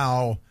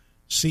somehow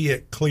see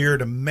it clear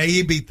to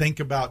maybe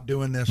think about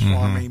doing this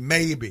for me,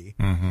 maybe.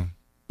 Mm-hmm.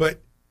 But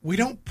we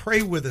don't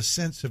pray with a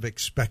sense of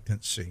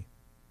expectancy.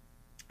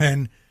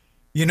 And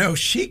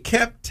she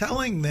kept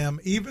telling them,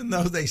 even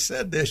though they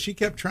said this, she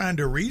kept trying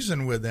to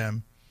reason with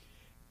them.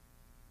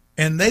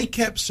 And they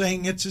kept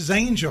saying it's his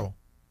angel.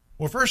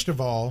 Well, first of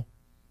all,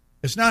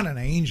 it's not an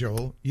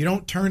angel. You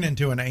don't turn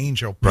into an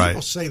angel.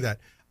 People say that.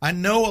 I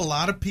know a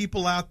lot of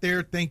people out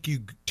there think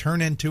you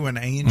turn into an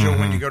angel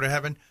when you go to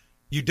heaven.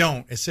 You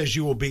don't. It says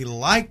you will be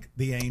like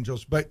the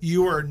angels, but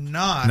you are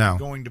not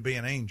going to be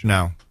an angel.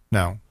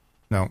 No.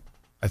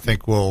 I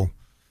think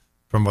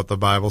from what the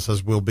Bible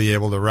says, we'll be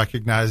able to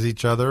recognize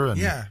each other, and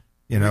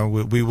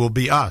we will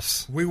be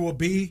us. We will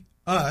be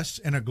us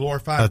in a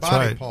glorified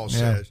body. Right. Paul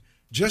says,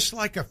 just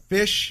like a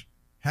fish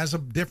has a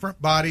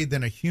different body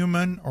than a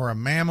human or a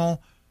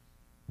mammal,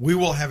 we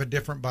will have a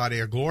different body,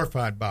 a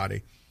glorified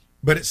body.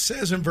 But it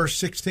says in verse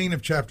 16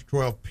 of chapter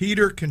 12,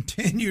 Peter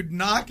continued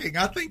knocking.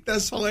 I think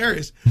that's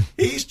hilarious.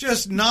 He's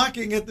just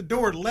knocking at the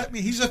door.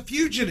 He's a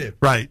fugitive.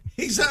 Right.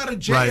 He's out of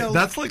jail. Right.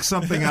 That's like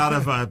something out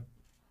of a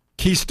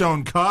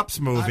Keystone Cops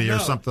movie or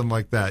something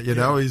like that.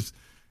 He's,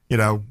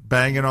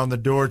 banging on the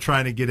door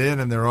trying to get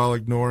in, and they're all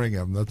ignoring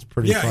him. That's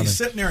pretty funny. Yeah, he's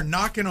sitting there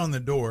knocking on the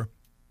door,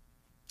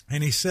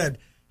 and he said,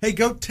 hey,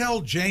 go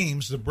tell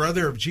James, the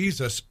brother of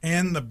Jesus,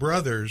 and the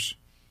brothers.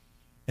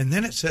 And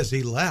then it says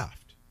he left.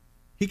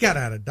 He got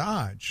out of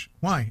Dodge.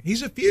 Why?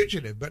 He's a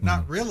fugitive, but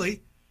not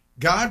really.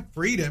 God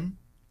freed him.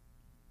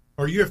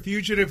 Are you a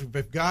fugitive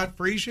if God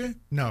frees you?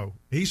 No,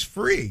 he's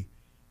free.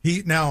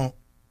 Now,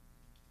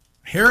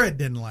 Herod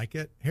didn't like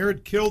it.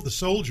 Herod killed the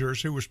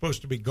soldiers who were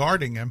supposed to be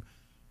guarding him,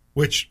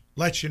 which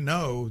lets you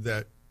know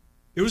that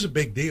it was a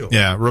big deal.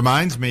 Yeah,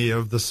 reminds me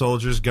of the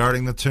soldiers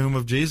guarding the tomb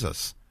of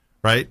Jesus,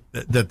 right?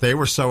 That they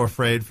were so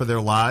afraid for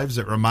their lives.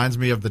 It reminds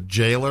me of the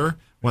jailer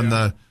when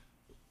the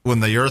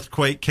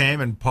earthquake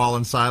came and Paul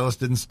and Silas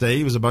didn't stay.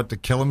 He was about to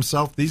kill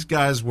himself. These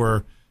guys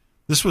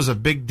this was a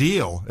big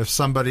deal if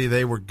somebody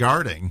they were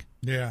guarding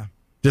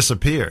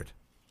disappeared.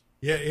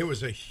 Yeah, it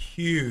was a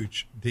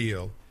huge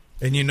deal.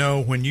 And,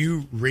 when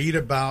you read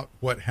about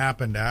what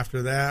happened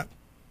after that,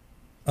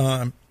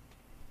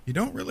 you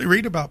don't really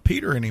read about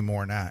Peter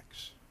anymore in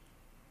Acts.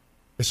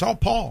 It's all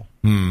Paul.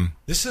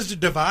 This is a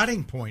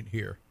dividing point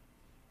here.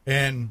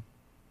 And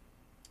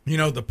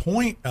The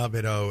point of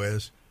it,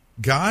 is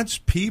God's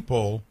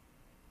people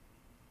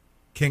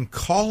can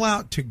call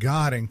out to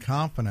God in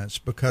confidence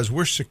because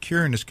we're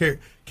secure in his care.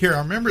 I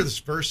remember this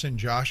verse in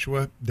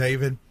Joshua,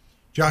 David.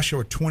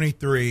 Joshua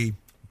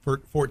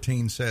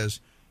 23:14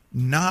 says,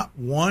 "Not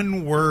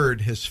one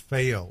word has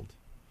failed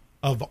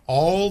of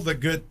all the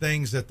good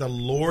things that the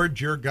Lord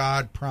your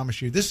God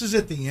promised you." This is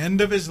at the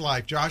end of his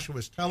life. Joshua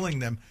was telling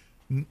them,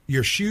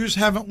 your shoes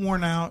haven't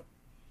worn out.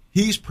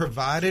 He's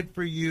provided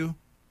for you.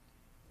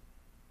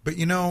 But,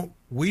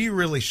 we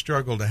really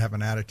struggle to have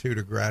an attitude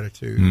of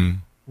gratitude.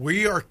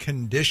 We are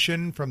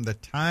conditioned from the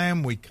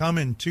time we come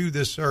into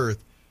this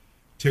earth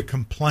to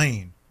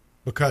complain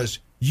because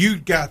you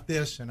got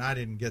this and I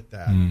didn't get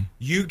that.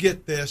 You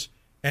get this.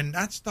 And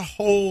that's the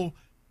whole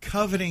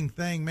coveting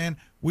thing, man.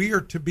 We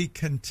are to be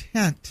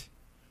content.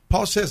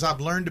 Paul says, I've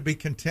learned to be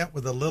content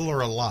with a little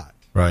or a lot.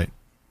 Right.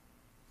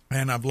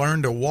 And I've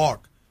learned to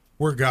walk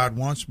where God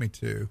wants me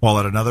to. Well,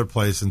 at another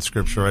place in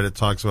Scripture, right, it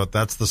talks about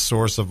that's the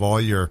source of all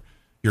your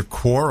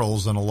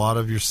quarrels and a lot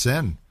of your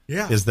sin.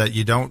 Yeah. Is that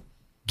you don't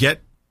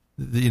get,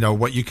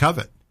 what you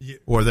covet.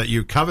 Or that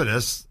you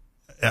covetous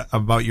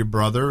about your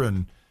brother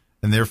and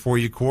therefore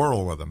you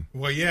quarrel with him.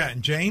 Well, yeah,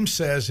 and James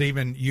says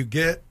even you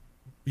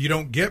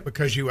don't get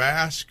because you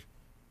ask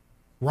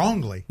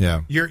wrongly.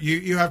 Yeah.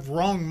 You have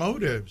wrong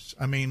motives.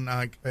 I mean,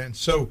 and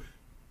so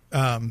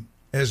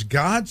as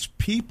God's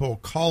people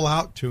call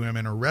out to him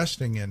and are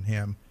resting in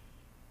him,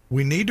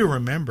 we need to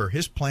remember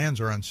his plans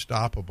are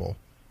unstoppable.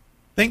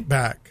 Think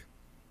back.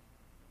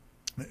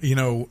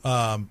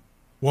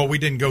 Well, we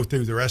didn't go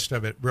through the rest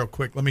of it real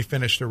quick. Let me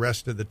finish the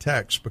rest of the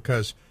text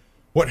because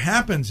what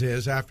happens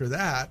is after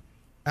that,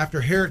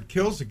 after Herod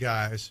kills the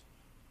guys,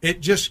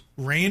 it just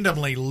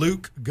randomly,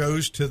 Luke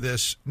goes to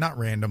this, not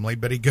randomly,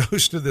 but he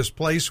goes to this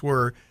place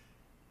where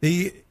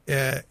he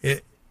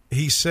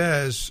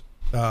says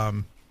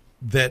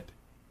that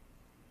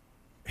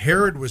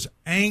Herod was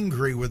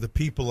angry with the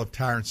people of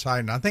Tyre and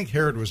Sidon. I think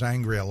Herod was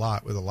angry a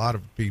lot with a lot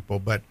of people,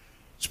 but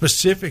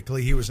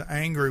specifically he was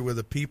angry with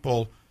the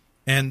people,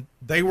 and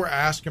they were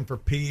asking for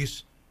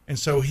peace. And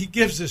so he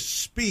gives this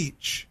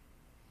speech,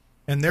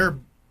 and they're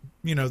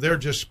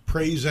just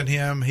praising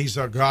him. He's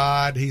a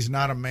God. He's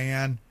not a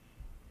man.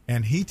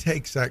 And he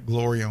takes that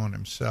glory on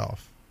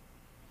himself.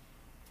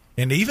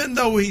 And even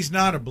though he's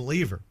not a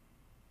believer,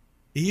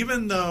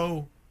 even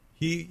though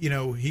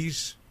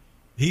he's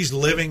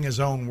living his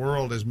own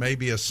world as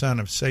maybe a son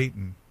of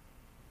Satan,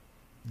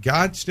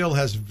 God still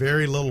has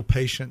very little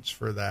patience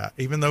for that.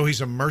 Even though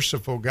he's a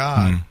merciful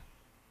God,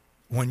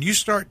 when you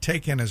start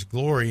taking his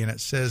glory, and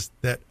it says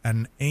that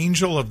an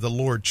angel of the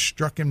Lord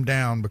struck him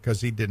down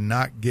because he did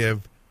not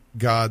give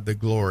God the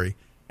glory,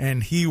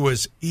 and he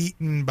was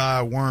eaten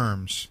by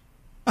worms.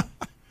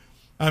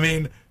 I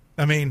mean,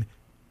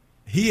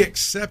 he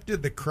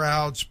accepted the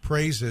crowd's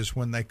praises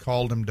when they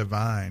called him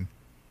divine.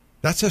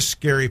 That's a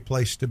scary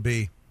place to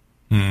be.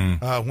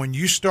 When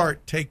you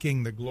start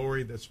taking the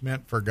glory that's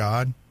meant for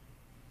God,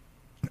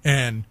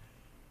 and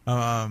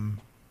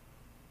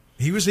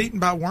he was eaten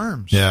by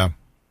worms. Yeah.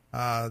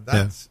 I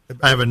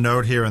have a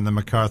note here in the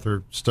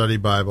MacArthur Study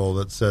Bible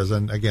that says,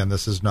 and again,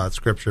 this is not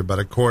scripture, but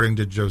according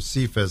to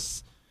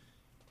Josephus,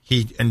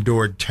 he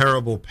endured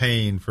terrible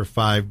pain for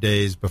 5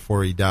 days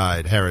before he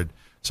died, Herod.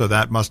 So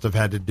that must have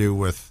had to do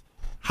with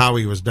how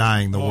he was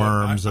dying, the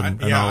worms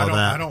and all of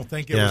that. I don't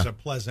think it was a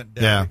pleasant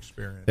death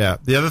experience. Yeah.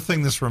 The other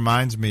thing this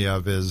reminds me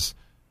of is,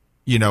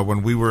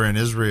 when we were in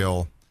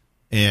Israel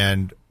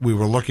and we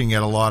were looking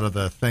at a lot of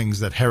the things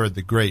that Herod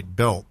the Great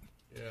built.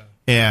 Yeah.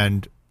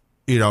 And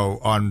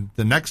on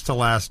the next to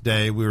last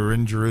day, we were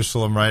in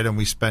Jerusalem, right? And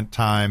we spent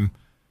time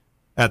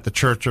at the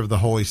Church of the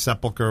Holy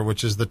Sepulchre,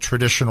 which is the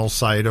traditional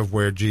site of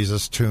where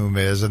Jesus' tomb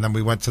is. And then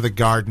we went to the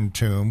Garden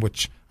Tomb,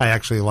 which I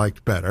actually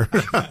liked better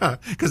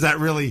because that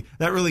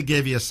really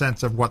gave you a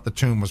sense of what the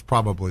tomb was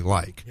probably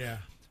like. Yeah.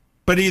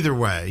 But either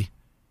way,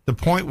 the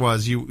point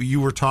was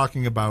you were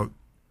talking about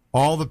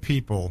all the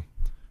people,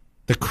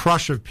 the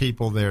crush of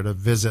people there to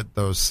visit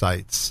those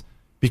sites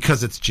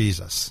because it's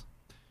Jesus.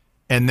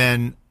 And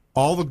then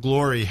all the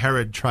glory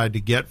Herod tried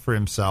to get for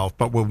himself,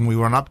 but when we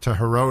went up to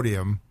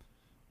Herodium,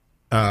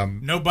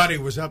 nobody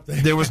was up there.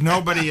 There was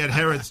nobody at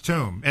Herod's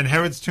tomb. And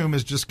Herod's tomb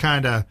is just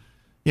kind of,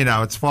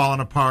 it's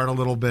fallen apart a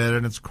little bit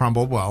and it's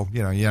crumbled. Well,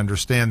 you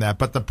understand that.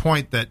 But the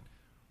point that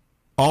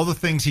all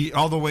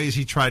the ways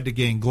he tried to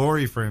gain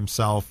glory for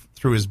himself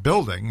through his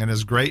building and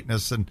his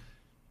greatness and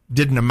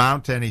didn't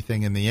amount to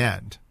anything in the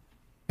end.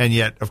 And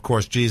yet, of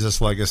course,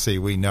 Jesus' legacy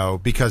we know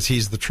because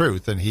he's the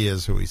truth and he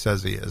is who he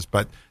says he is.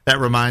 But that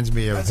reminds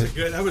me of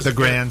the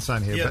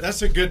grandson here. Yeah,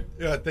 that's a good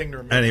thing to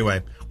remember.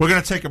 Anyway, we're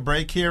going to take a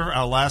break here.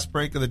 Our last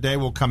break of the day.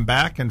 We'll come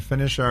back and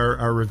finish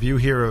our review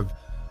here of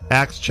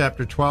Acts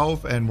chapter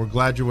 12. And we're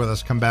glad you're with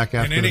us. Come back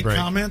after the break. And any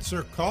comments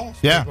or calls?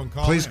 Yeah,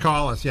 please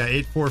call us. Yeah,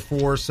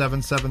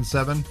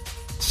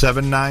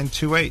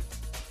 844-777-7928.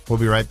 We'll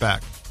be right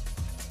back.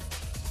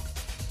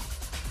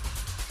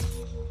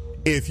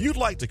 If you'd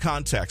like to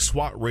contact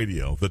SWAT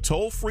Radio, the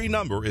toll-free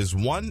number is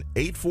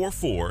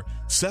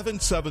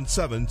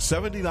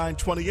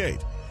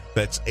 1-844-777-7928.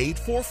 That's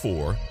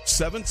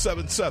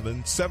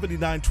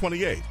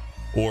 844-777-7928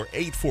 or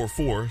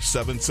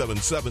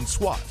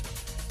 844-777-SWAT.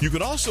 You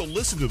can also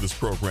listen to this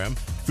program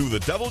through the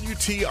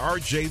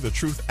WTRJ The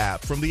Truth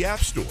app from the App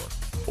Store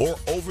or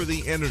over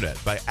the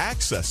internet by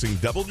accessing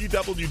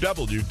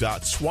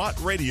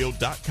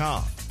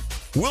www.swatradio.com.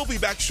 We'll be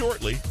back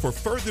shortly for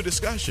further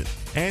discussion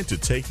and to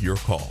take your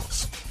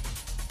calls.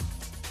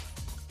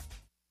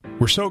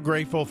 We're so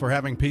grateful for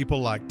having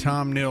people like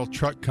Tom Neal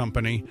Truck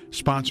Company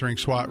sponsoring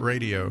SWAT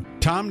Radio.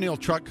 Tom Neal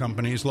Truck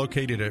Company is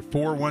located at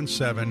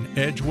 417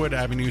 Edgewood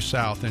Avenue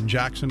South in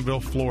Jacksonville,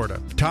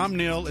 Florida. Tom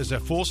Neal is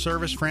a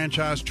full-service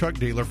franchise truck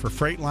dealer for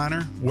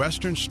Freightliner,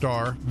 Western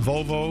Star,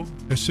 Volvo,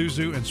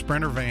 Isuzu, and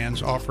Sprinter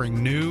vans,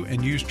 offering new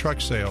and used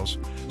truck sales,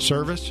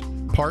 service,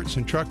 parts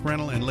and truck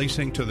rental and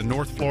leasing to the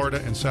North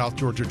Florida and South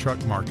Georgia truck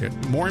market.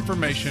 More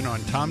information on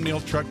Tom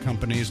Neal Truck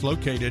Company is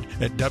located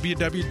at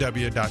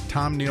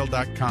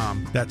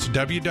www.tomneal.com. That's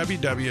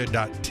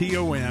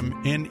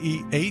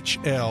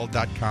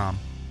www.tomnehl.com.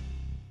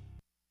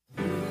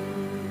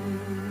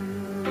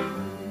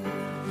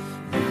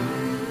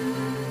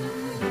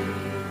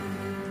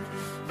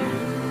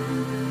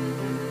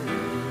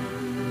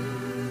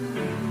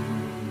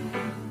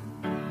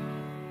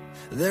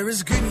 There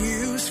is good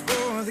news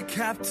for the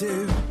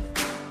captive,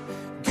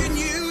 good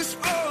news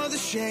for the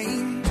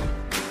shamed.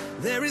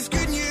 There is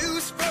good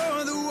news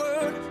for the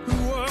one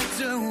who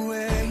walked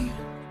away.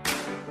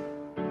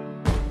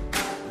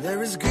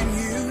 There is good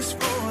news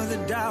for the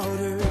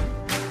doubter,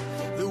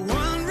 the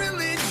one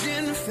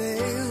religion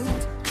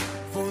failed.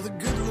 For the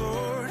good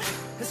Lord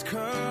has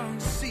come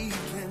to seek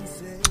and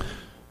save.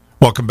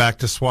 Welcome back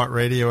to SWAT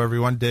Radio,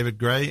 everyone. David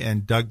Gray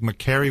and Doug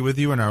McCary with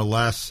you in our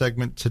last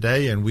segment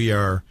today, and we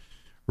are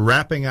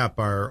wrapping up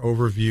our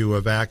overview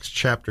of Acts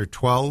chapter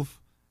 12.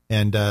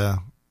 And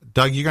Doug,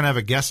 you're going to have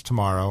a guest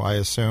tomorrow, I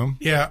assume.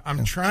 Yeah, I'm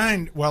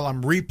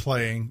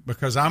replaying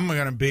because I'm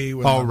going to be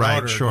with my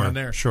daughter down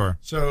there. Sure.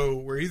 So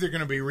we're either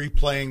going to be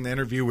replaying the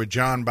interview with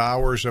John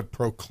Bowers of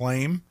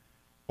Proclaim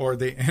or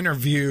the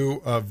interview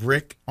of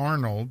Rick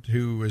Arnold,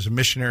 who is a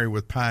missionary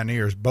with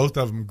Pioneers. Both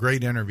of them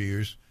great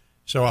interviews.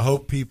 So I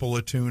hope people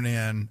will tune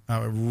in.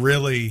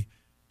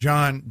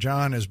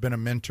 John has been a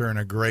mentor and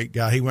a great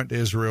guy. He went to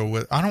Israel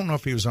with, I don't know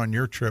if he was on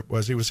your trip.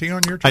 Was he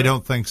on your trip? I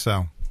don't think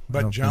so.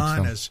 But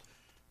John is,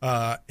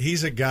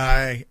 he's a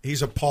guy,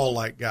 he's a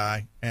Paul-like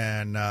guy,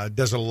 and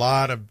does a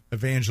lot of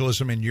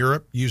evangelism in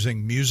Europe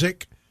using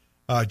music,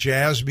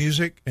 jazz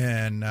music,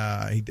 and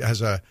he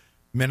has a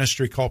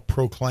ministry called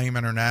Proclaim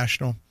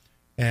International.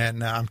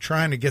 And I'm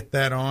trying to get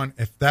that on.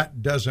 If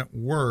that doesn't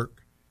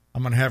work,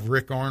 I'm going to have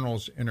Rick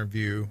Arnold's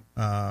interview.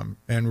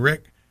 And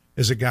Rick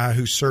is a guy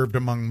who served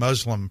among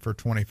Muslim for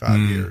 25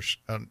 years.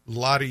 A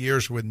lot of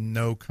years with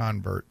no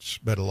converts,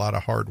 but a lot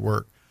of hard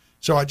work.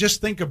 So I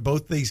just think of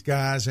both these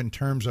guys in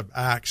terms of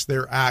Acts.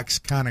 They're Acts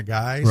kind of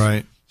guys.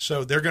 Right.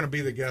 So they're going to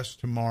be the guests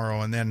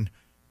tomorrow. And then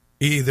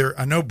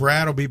I know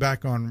Brad will be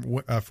back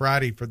on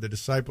Friday for the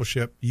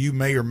discipleship. You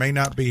may or may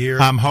not be here.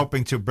 I'm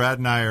hoping to. Brad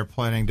and I are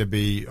planning to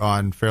be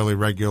on fairly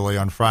regularly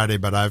on Friday,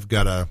 but I've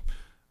got a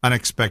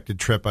unexpected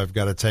trip I've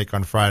got to take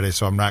on Friday,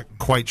 so I'm not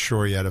quite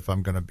sure yet if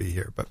I'm going to be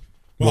here. But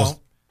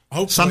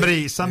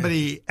hopefully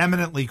somebody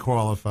eminently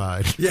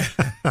qualified. Yeah.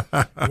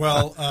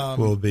 Well,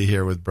 will be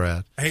here with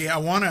Brad. Hey, I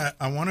want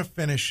to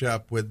finish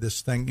up with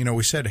this thing. You know,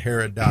 we said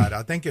Herod died.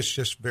 I think it's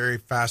just very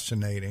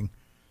fascinating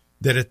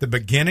that at the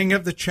beginning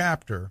of the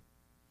chapter,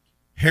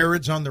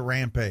 Herod's on the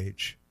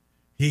rampage.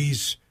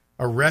 He's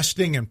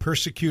arresting and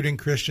persecuting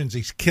Christians.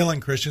 He's killing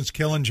Christians,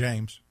 killing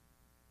James.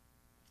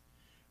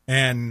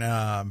 And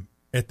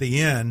at the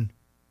end,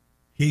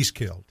 he's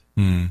killed.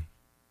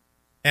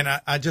 And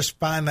I just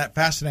find that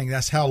fascinating.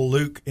 That's how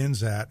Luke ends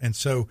that. And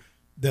so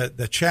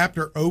the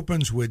chapter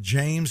opens with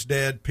James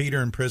dead,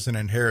 Peter in prison,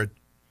 and Herod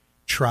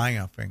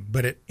triumphing.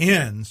 But it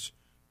ends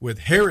with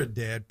Herod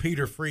dead,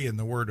 Peter free, and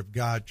the word of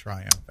God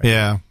triumphing.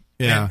 Yeah,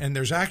 yeah. And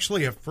there's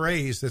actually a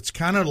phrase that's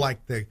kind of like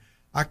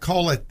I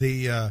call it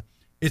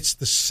it's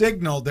the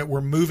signal that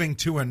we're moving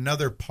to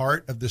another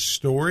part of the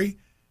story.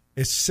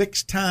 It's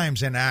 6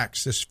 times in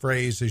Acts this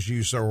phrase is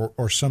used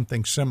or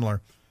something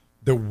similar.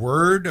 The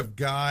word of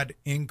God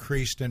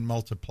increased and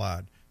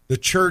multiplied. The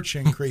church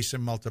increased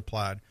and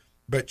multiplied.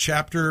 But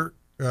chapter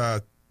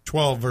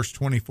 12, verse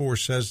 24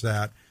 says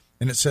that.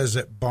 And it says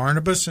that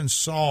Barnabas and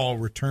Saul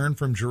returned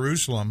from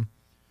Jerusalem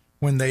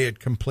when they had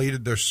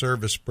completed their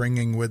service,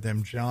 bringing with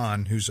them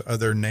John, whose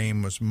other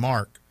name was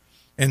Mark.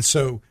 And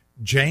so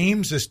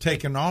James is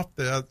taken off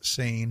the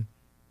scene,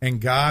 and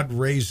God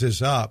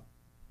raises up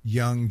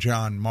young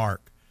John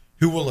Mark,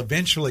 who will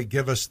eventually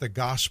give us the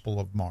Gospel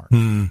of Mark.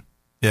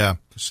 Yeah.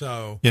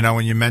 So, you know,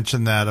 when you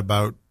mentioned that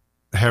about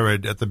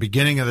Herod at the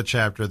beginning of the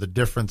chapter, the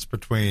difference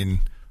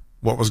between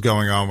what was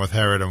going on with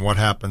Herod and what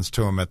happens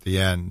to him at the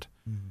end,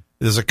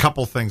 there's a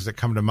couple things that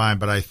come to mind,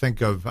 but I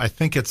think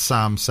it's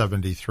Psalm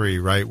 73,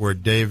 right, where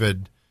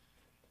David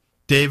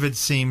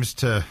seems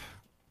to,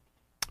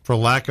 for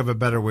lack of a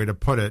better way to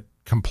put it,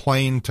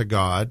 complain to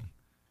God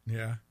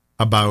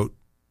about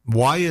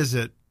why is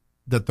it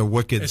that the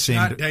wicked It's seem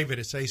not to, David,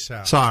 it's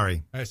Asaph.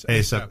 sorry, It's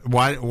Asaph.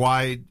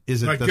 Why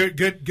is it But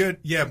that, good.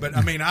 Yeah, but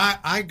I mean,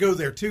 I go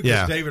there too because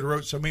Yeah. David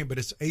wrote so many, but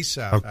it's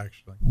Asaph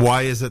actually.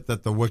 why is it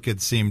that the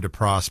wicked seem to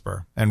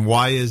prosper, and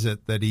why is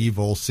it that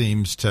evil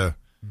seems to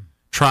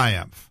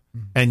triumph?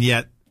 And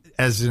yet,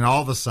 as in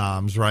all the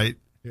Psalms, right?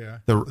 Yeah.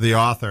 The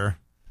author,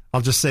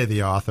 I'll just say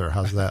the author.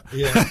 How's that?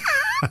 Yeah.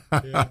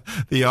 Yeah.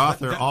 The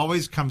author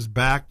always comes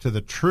back to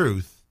the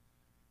truth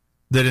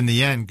that in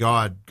the end,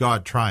 God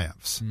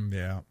triumphs,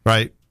 Yeah.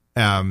 right?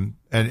 And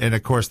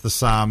of course, the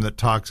Psalm that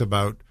talks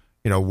about,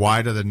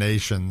 why do the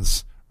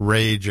nations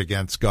rage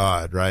against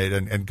God, right?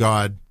 And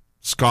God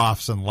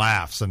scoffs and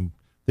laughs, and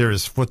they're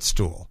his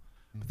footstool.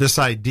 This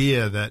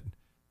idea that,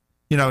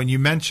 and you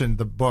mentioned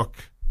the book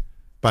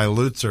by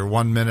Lutzer,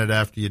 1 minute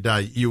after you die,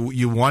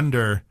 you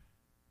wonder,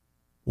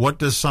 what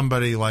does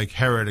somebody like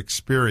Herod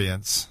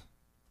experience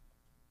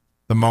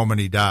the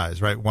moment he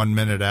dies, right? 1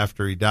 minute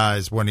after he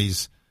dies, when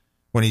he's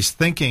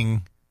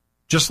thinking,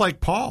 just like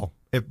Paul.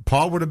 If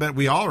Paul would have been,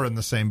 we all are in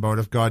the same boat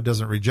if God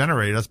doesn't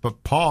regenerate us,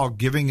 but Paul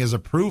giving his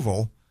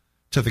approval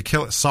to the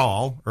kill,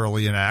 Saul,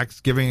 early in Acts,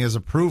 giving his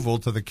approval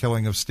to the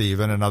killing of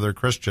Stephen and other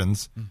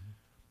Christians,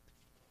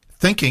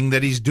 thinking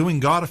that he's doing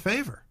God a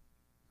favor,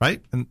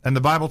 right? And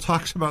the Bible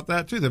talks about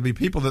that too. There'll be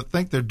people that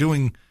think they're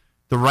doing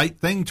the right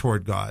thing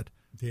toward God.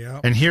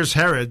 Yeah. And here's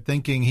Herod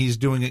thinking he's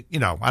doing it,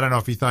 I don't know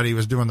if he thought he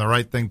was doing the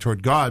right thing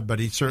toward God, but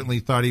he certainly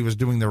thought he was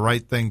doing the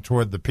right thing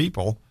toward the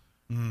people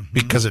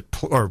because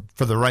or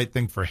for the right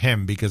thing for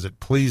him because it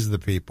pleased the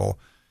people.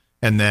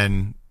 And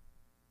then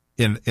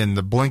in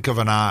the blink of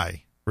an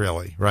eye,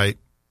 really, right?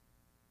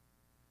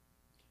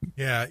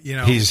 Yeah,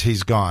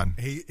 he's gone.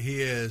 He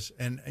is.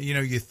 And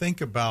you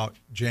think about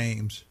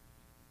James,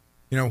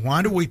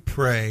 why do we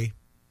pray?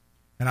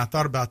 And I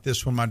thought about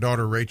this when my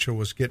daughter Rachel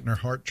was getting her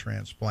heart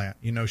transplant.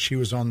 She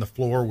was on the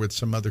floor with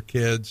some other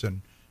kids,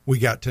 and we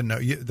got to know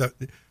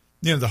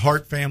the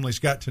Hart families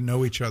got to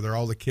know each other.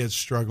 All the kids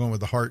struggling with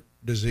the heart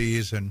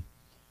disease, and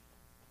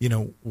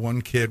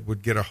one kid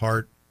would get a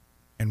heart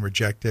and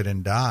reject it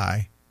and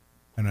die,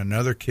 and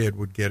another kid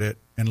would get it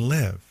and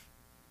live.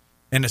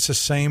 And it's the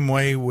same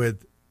way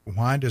with,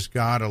 why does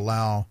God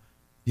allow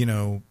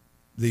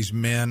these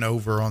men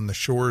over on the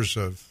shores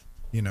of,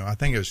 I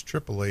think it was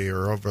Tripoli,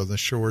 or over the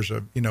shores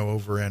of,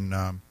 over in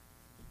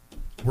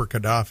where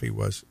Gaddafi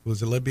was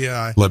it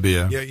Libya?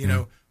 Libya.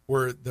 Yeah,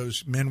 where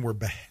those men were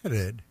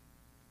beheaded.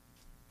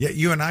 Yet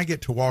you and I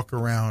get to walk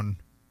around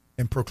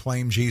and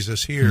proclaim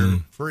Jesus here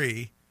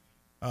free,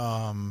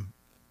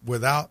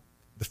 without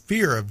the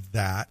fear of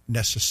that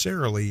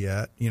necessarily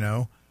yet,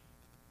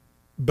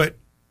 But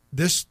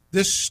this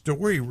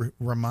story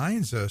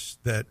reminds us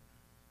that,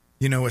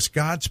 it's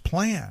God's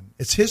plan.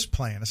 It's his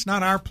plan. It's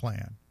not our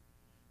plan.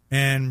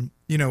 And,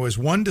 as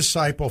one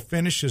disciple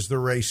finishes the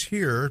race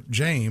here,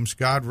 James,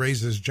 God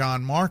raises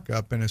John Mark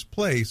up in his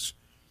place.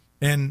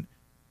 And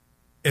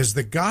as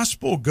the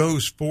gospel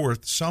goes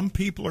forth, some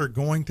people are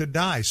going to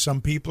die. Some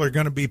people are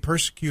going to be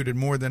persecuted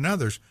more than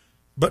others,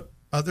 but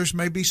others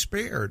may be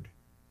spared.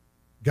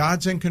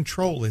 God's in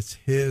control. It's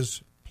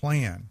his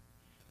plan.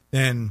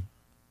 And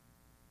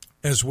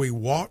as we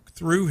walk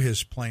through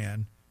his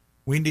plan,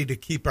 we need to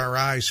keep our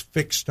eyes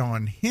fixed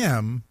on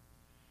him,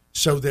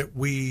 so that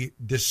we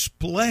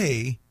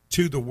display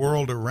to the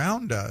world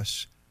around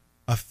us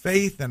a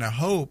faith and a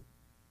hope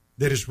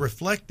that is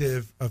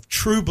reflective of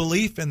true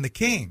belief in the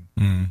King.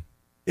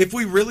 If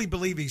we really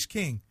believe he's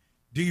King,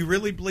 do you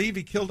really believe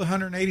he killed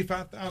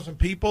 185,000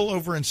 people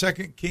over in 2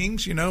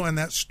 Kings, in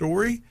that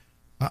story?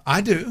 I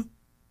do.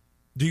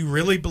 Do you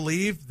really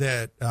believe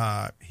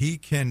that he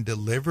can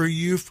deliver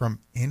you from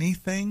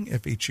anything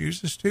if he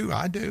chooses to?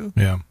 I do.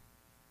 Yeah.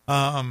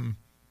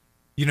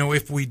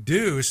 If we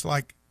do, it's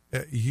like,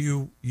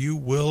 you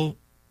will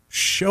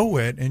show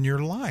it in your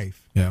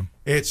life. Yeah.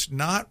 It's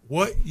not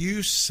what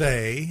you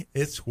say,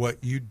 it's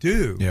what you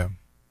do. Yeah.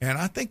 And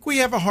I think we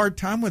have a hard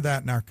time with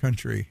that in our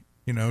country,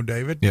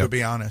 David, Yep. to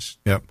be honest.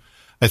 Yep.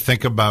 I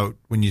think about,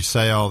 when you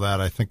say all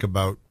that, I think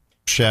about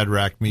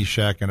Shadrach,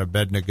 Meshach, and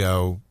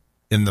Abednego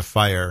in the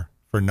fire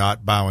for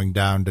not bowing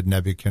down to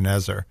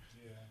Nebuchadnezzar.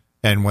 Yeah.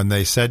 And when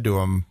they said to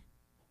him,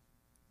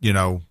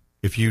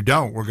 if you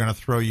don't, we're going to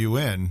throw you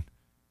in,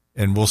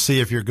 and we'll see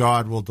if your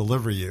God will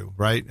deliver you,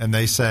 right? And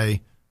they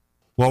say,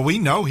 well, we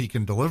know he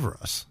can deliver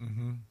us.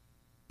 Mm-hmm.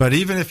 But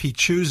even if he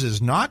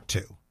chooses not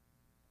to,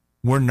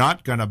 we're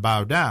not going to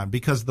bow down,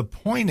 because the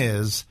point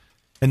is,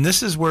 and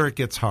this is where it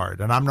gets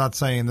hard, and I'm not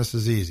saying this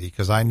is easy,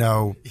 because I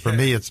know for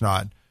me it's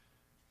not.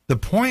 The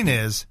point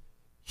is,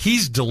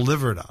 he's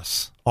delivered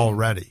us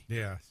already.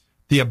 Yeah.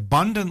 The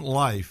abundant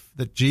life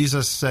that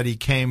Jesus said he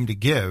came to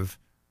give,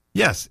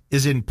 yes,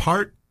 is in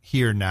part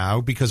here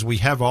now because we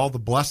have all the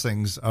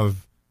blessings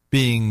of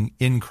being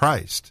in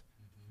Christ.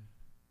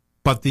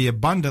 But the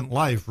abundant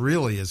life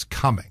really is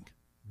coming,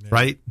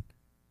 right?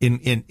 In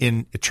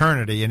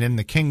eternity and in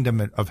the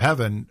kingdom of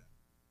heaven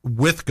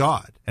with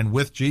God and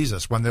with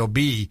Jesus, when there'll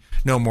be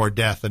no more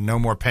death and no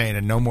more pain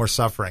and no more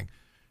suffering.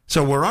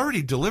 So we're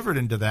already delivered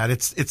into that.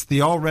 It's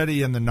the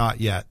already and the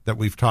not yet that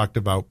we've talked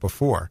about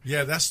before.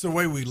 Yeah, that's the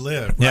way we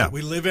live. Right? Yeah.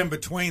 We live in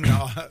between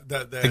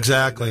the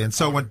exactly. And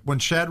so when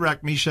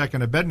Shadrach, Meshach,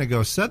 and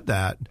Abednego said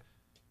that,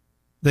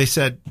 they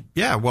said,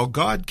 yeah, well,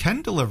 God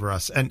can deliver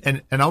us.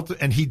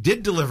 And he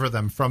did deliver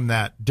them from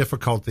that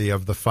difficulty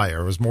of the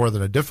fire. It was more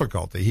than a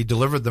difficulty. He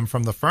delivered them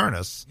from the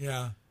furnace.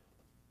 Yeah.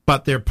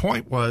 But their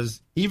point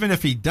was, even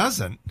if he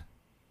doesn't,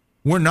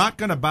 we're not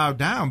going to bow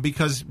down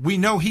because we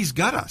know he's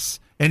got us.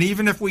 And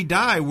even if we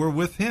die, we're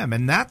with him.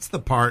 And that's the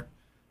part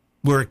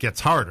where it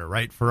gets harder,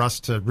 right, for us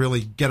to really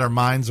get our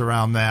minds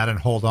around that and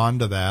hold on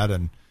to that.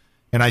 And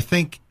I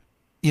think,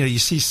 you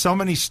see so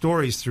many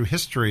stories through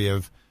history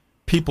of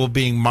people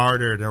being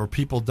martyred or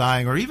people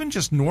dying or even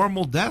just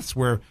normal deaths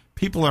where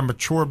people are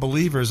mature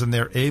believers and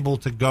they're able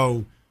to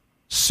go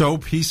so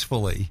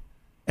peacefully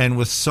and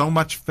with so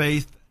much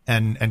faith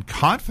and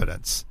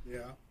confidence.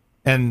 Yeah.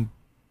 And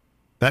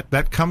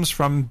that comes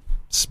from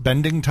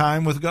spending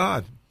time with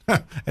God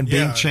and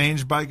being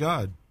changed by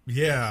God.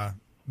 Yeah.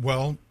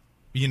 Well,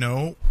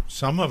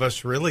 some of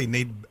us really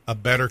need a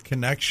better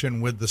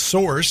connection with the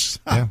source,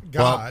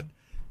 God.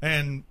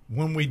 And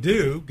when we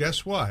do,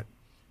 guess what?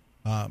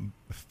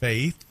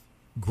 Faith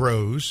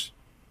grows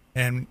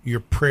and your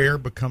prayer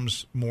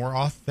becomes more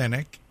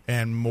authentic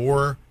and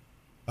more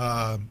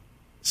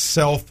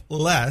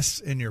selfless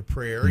in your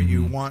prayer. Mm-hmm.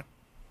 You want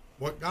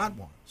what God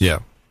wants.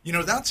 Yeah.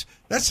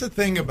 That's the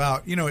thing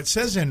about, it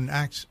says in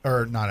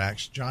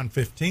John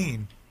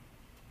 15,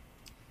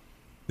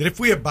 that if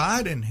we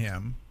abide in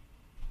him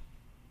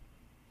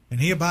and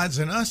he abides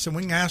in us, then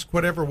we can ask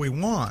whatever we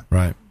want.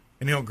 Right.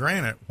 And he'll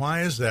grant it.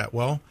 Why is that?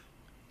 Well,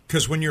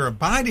 because when you're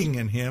abiding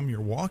in him, you're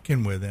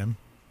walking with him,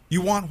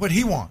 you want what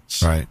he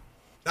wants. Right.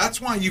 That's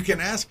why you can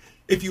ask.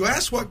 If you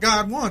ask what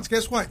God wants,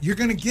 guess what? You're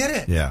going to get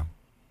it. Yeah.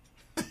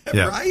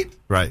 Yeah. Right?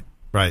 Right.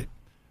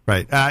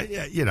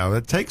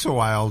 It takes a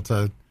while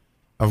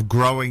of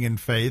growing in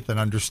faith and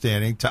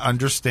understanding to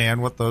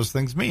understand what those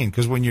things mean.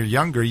 Because when you're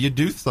younger, you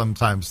do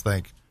sometimes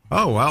think,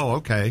 oh, well,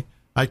 okay,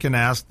 I can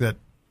ask that,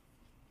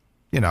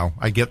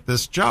 I get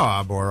this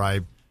job or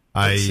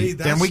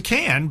and we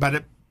can,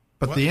 but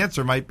the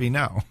answer might be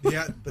no.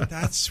 Yeah, but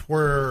that's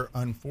where,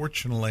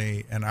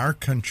 unfortunately, in our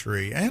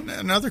country and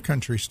in other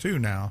countries too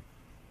now,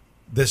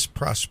 this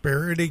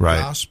prosperity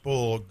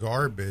gospel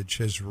garbage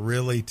has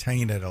really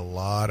tainted a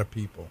lot of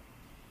people.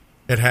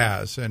 It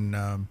has.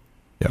 And,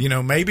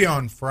 maybe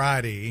on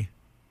Friday,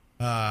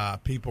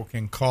 people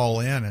can call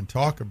in and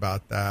talk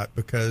about that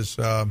because,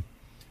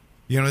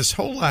 this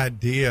whole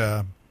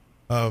idea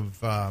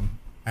of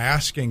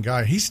asking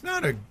God, he's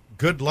not a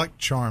good luck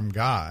charm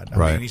God.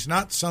 I mean, he's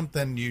not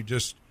something you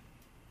just,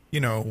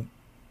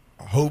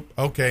 hope,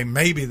 okay,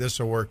 maybe this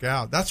will work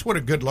out. That's what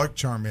a good luck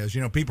charm is.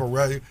 People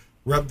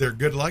rub their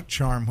good luck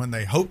charm when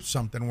they hope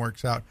something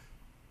works out.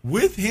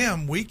 With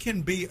him, we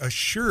can be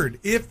assured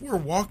if we're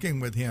walking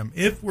with him,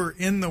 if we're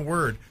in the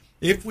Word,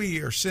 if we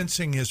are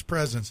sensing his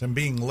presence and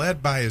being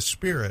led by his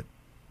Spirit.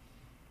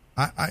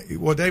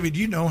 Well, David,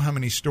 you know how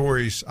many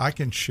stories I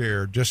can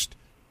share just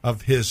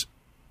of his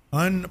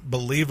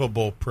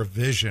unbelievable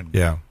provision.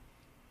 Yeah.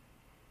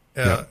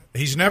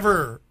 He's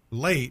never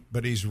late,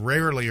 but he's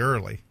rarely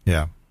early.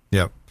 Yeah.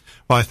 Yep.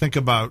 Well, I think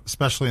about,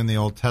 especially in the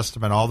Old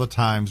Testament, all the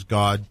times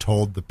God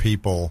told the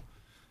people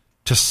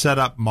to set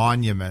up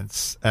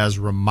monuments as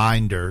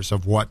reminders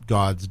of what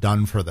God's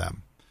done for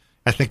them.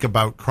 I think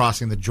about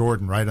crossing the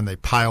Jordan, right? And they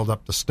piled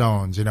up the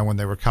stones, when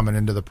they were coming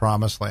into the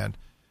Promised Land.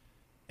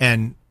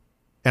 And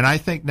I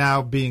think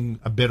now, being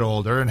a bit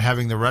older and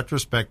having the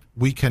retrospect,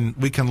 we can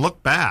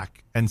look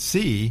back and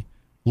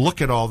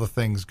look at all the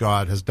things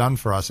God has done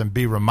for us and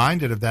be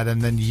reminded of that,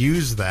 and then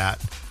use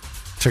that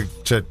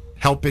to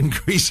help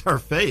increase our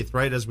faith,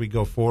 right, as we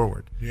go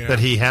forward. Yeah. That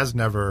he has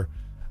never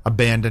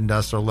abandoned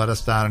us or let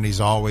us down, and he's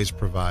always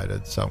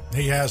provided. So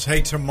he has.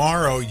 Hey,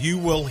 tomorrow you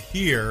will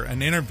hear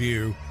an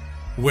interview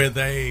with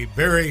a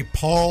very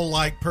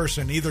Paul-like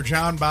person, either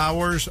John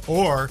Bowers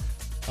or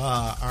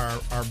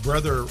our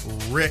brother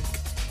Rick,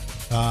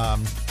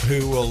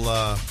 who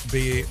will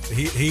be,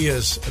 he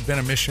has been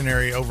a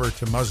missionary over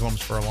to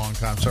Muslims for a long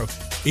time. So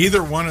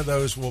either one of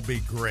those will be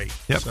great.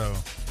 Yep. So,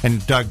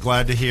 and Doug,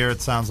 glad to hear,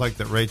 it sounds like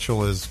that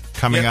Rachel is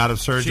coming out of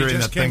surgery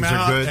and that things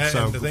are good.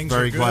 So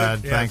very glad,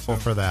 thankful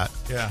for that.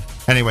 Yeah.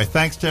 Anyway,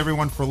 thanks to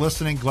everyone for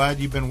listening. Glad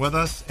you've been with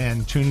us,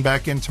 and tune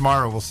back in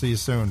tomorrow. We'll see you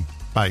soon.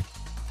 Bye.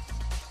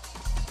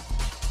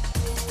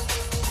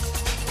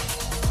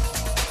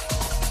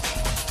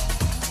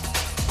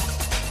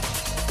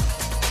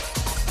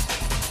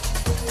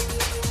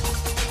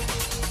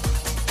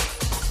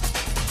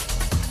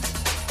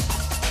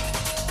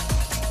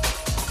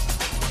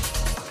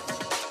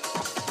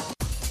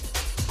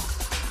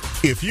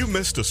 If you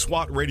missed a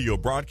SWAT radio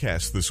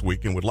broadcast this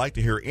week and would like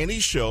to hear any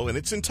show in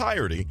its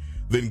entirety,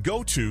 then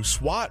go to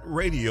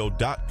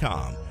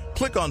SWATradio.com.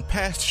 Click on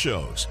past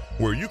shows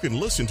where you can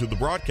listen to the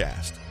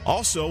broadcast.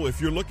 Also,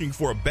 if you're looking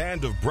for a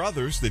band of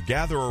brothers that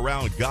gather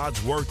around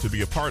God's Word to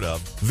be a part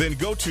of, then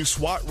go to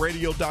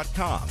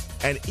SWATradio.com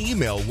and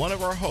email one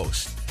of our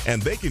hosts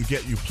and they can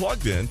get you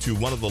plugged in to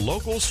one of the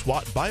local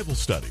SWAT Bible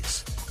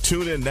studies.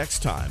 Tune in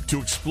next time to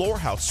explore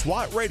how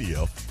SWAT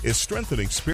Radio is strengthening spiritual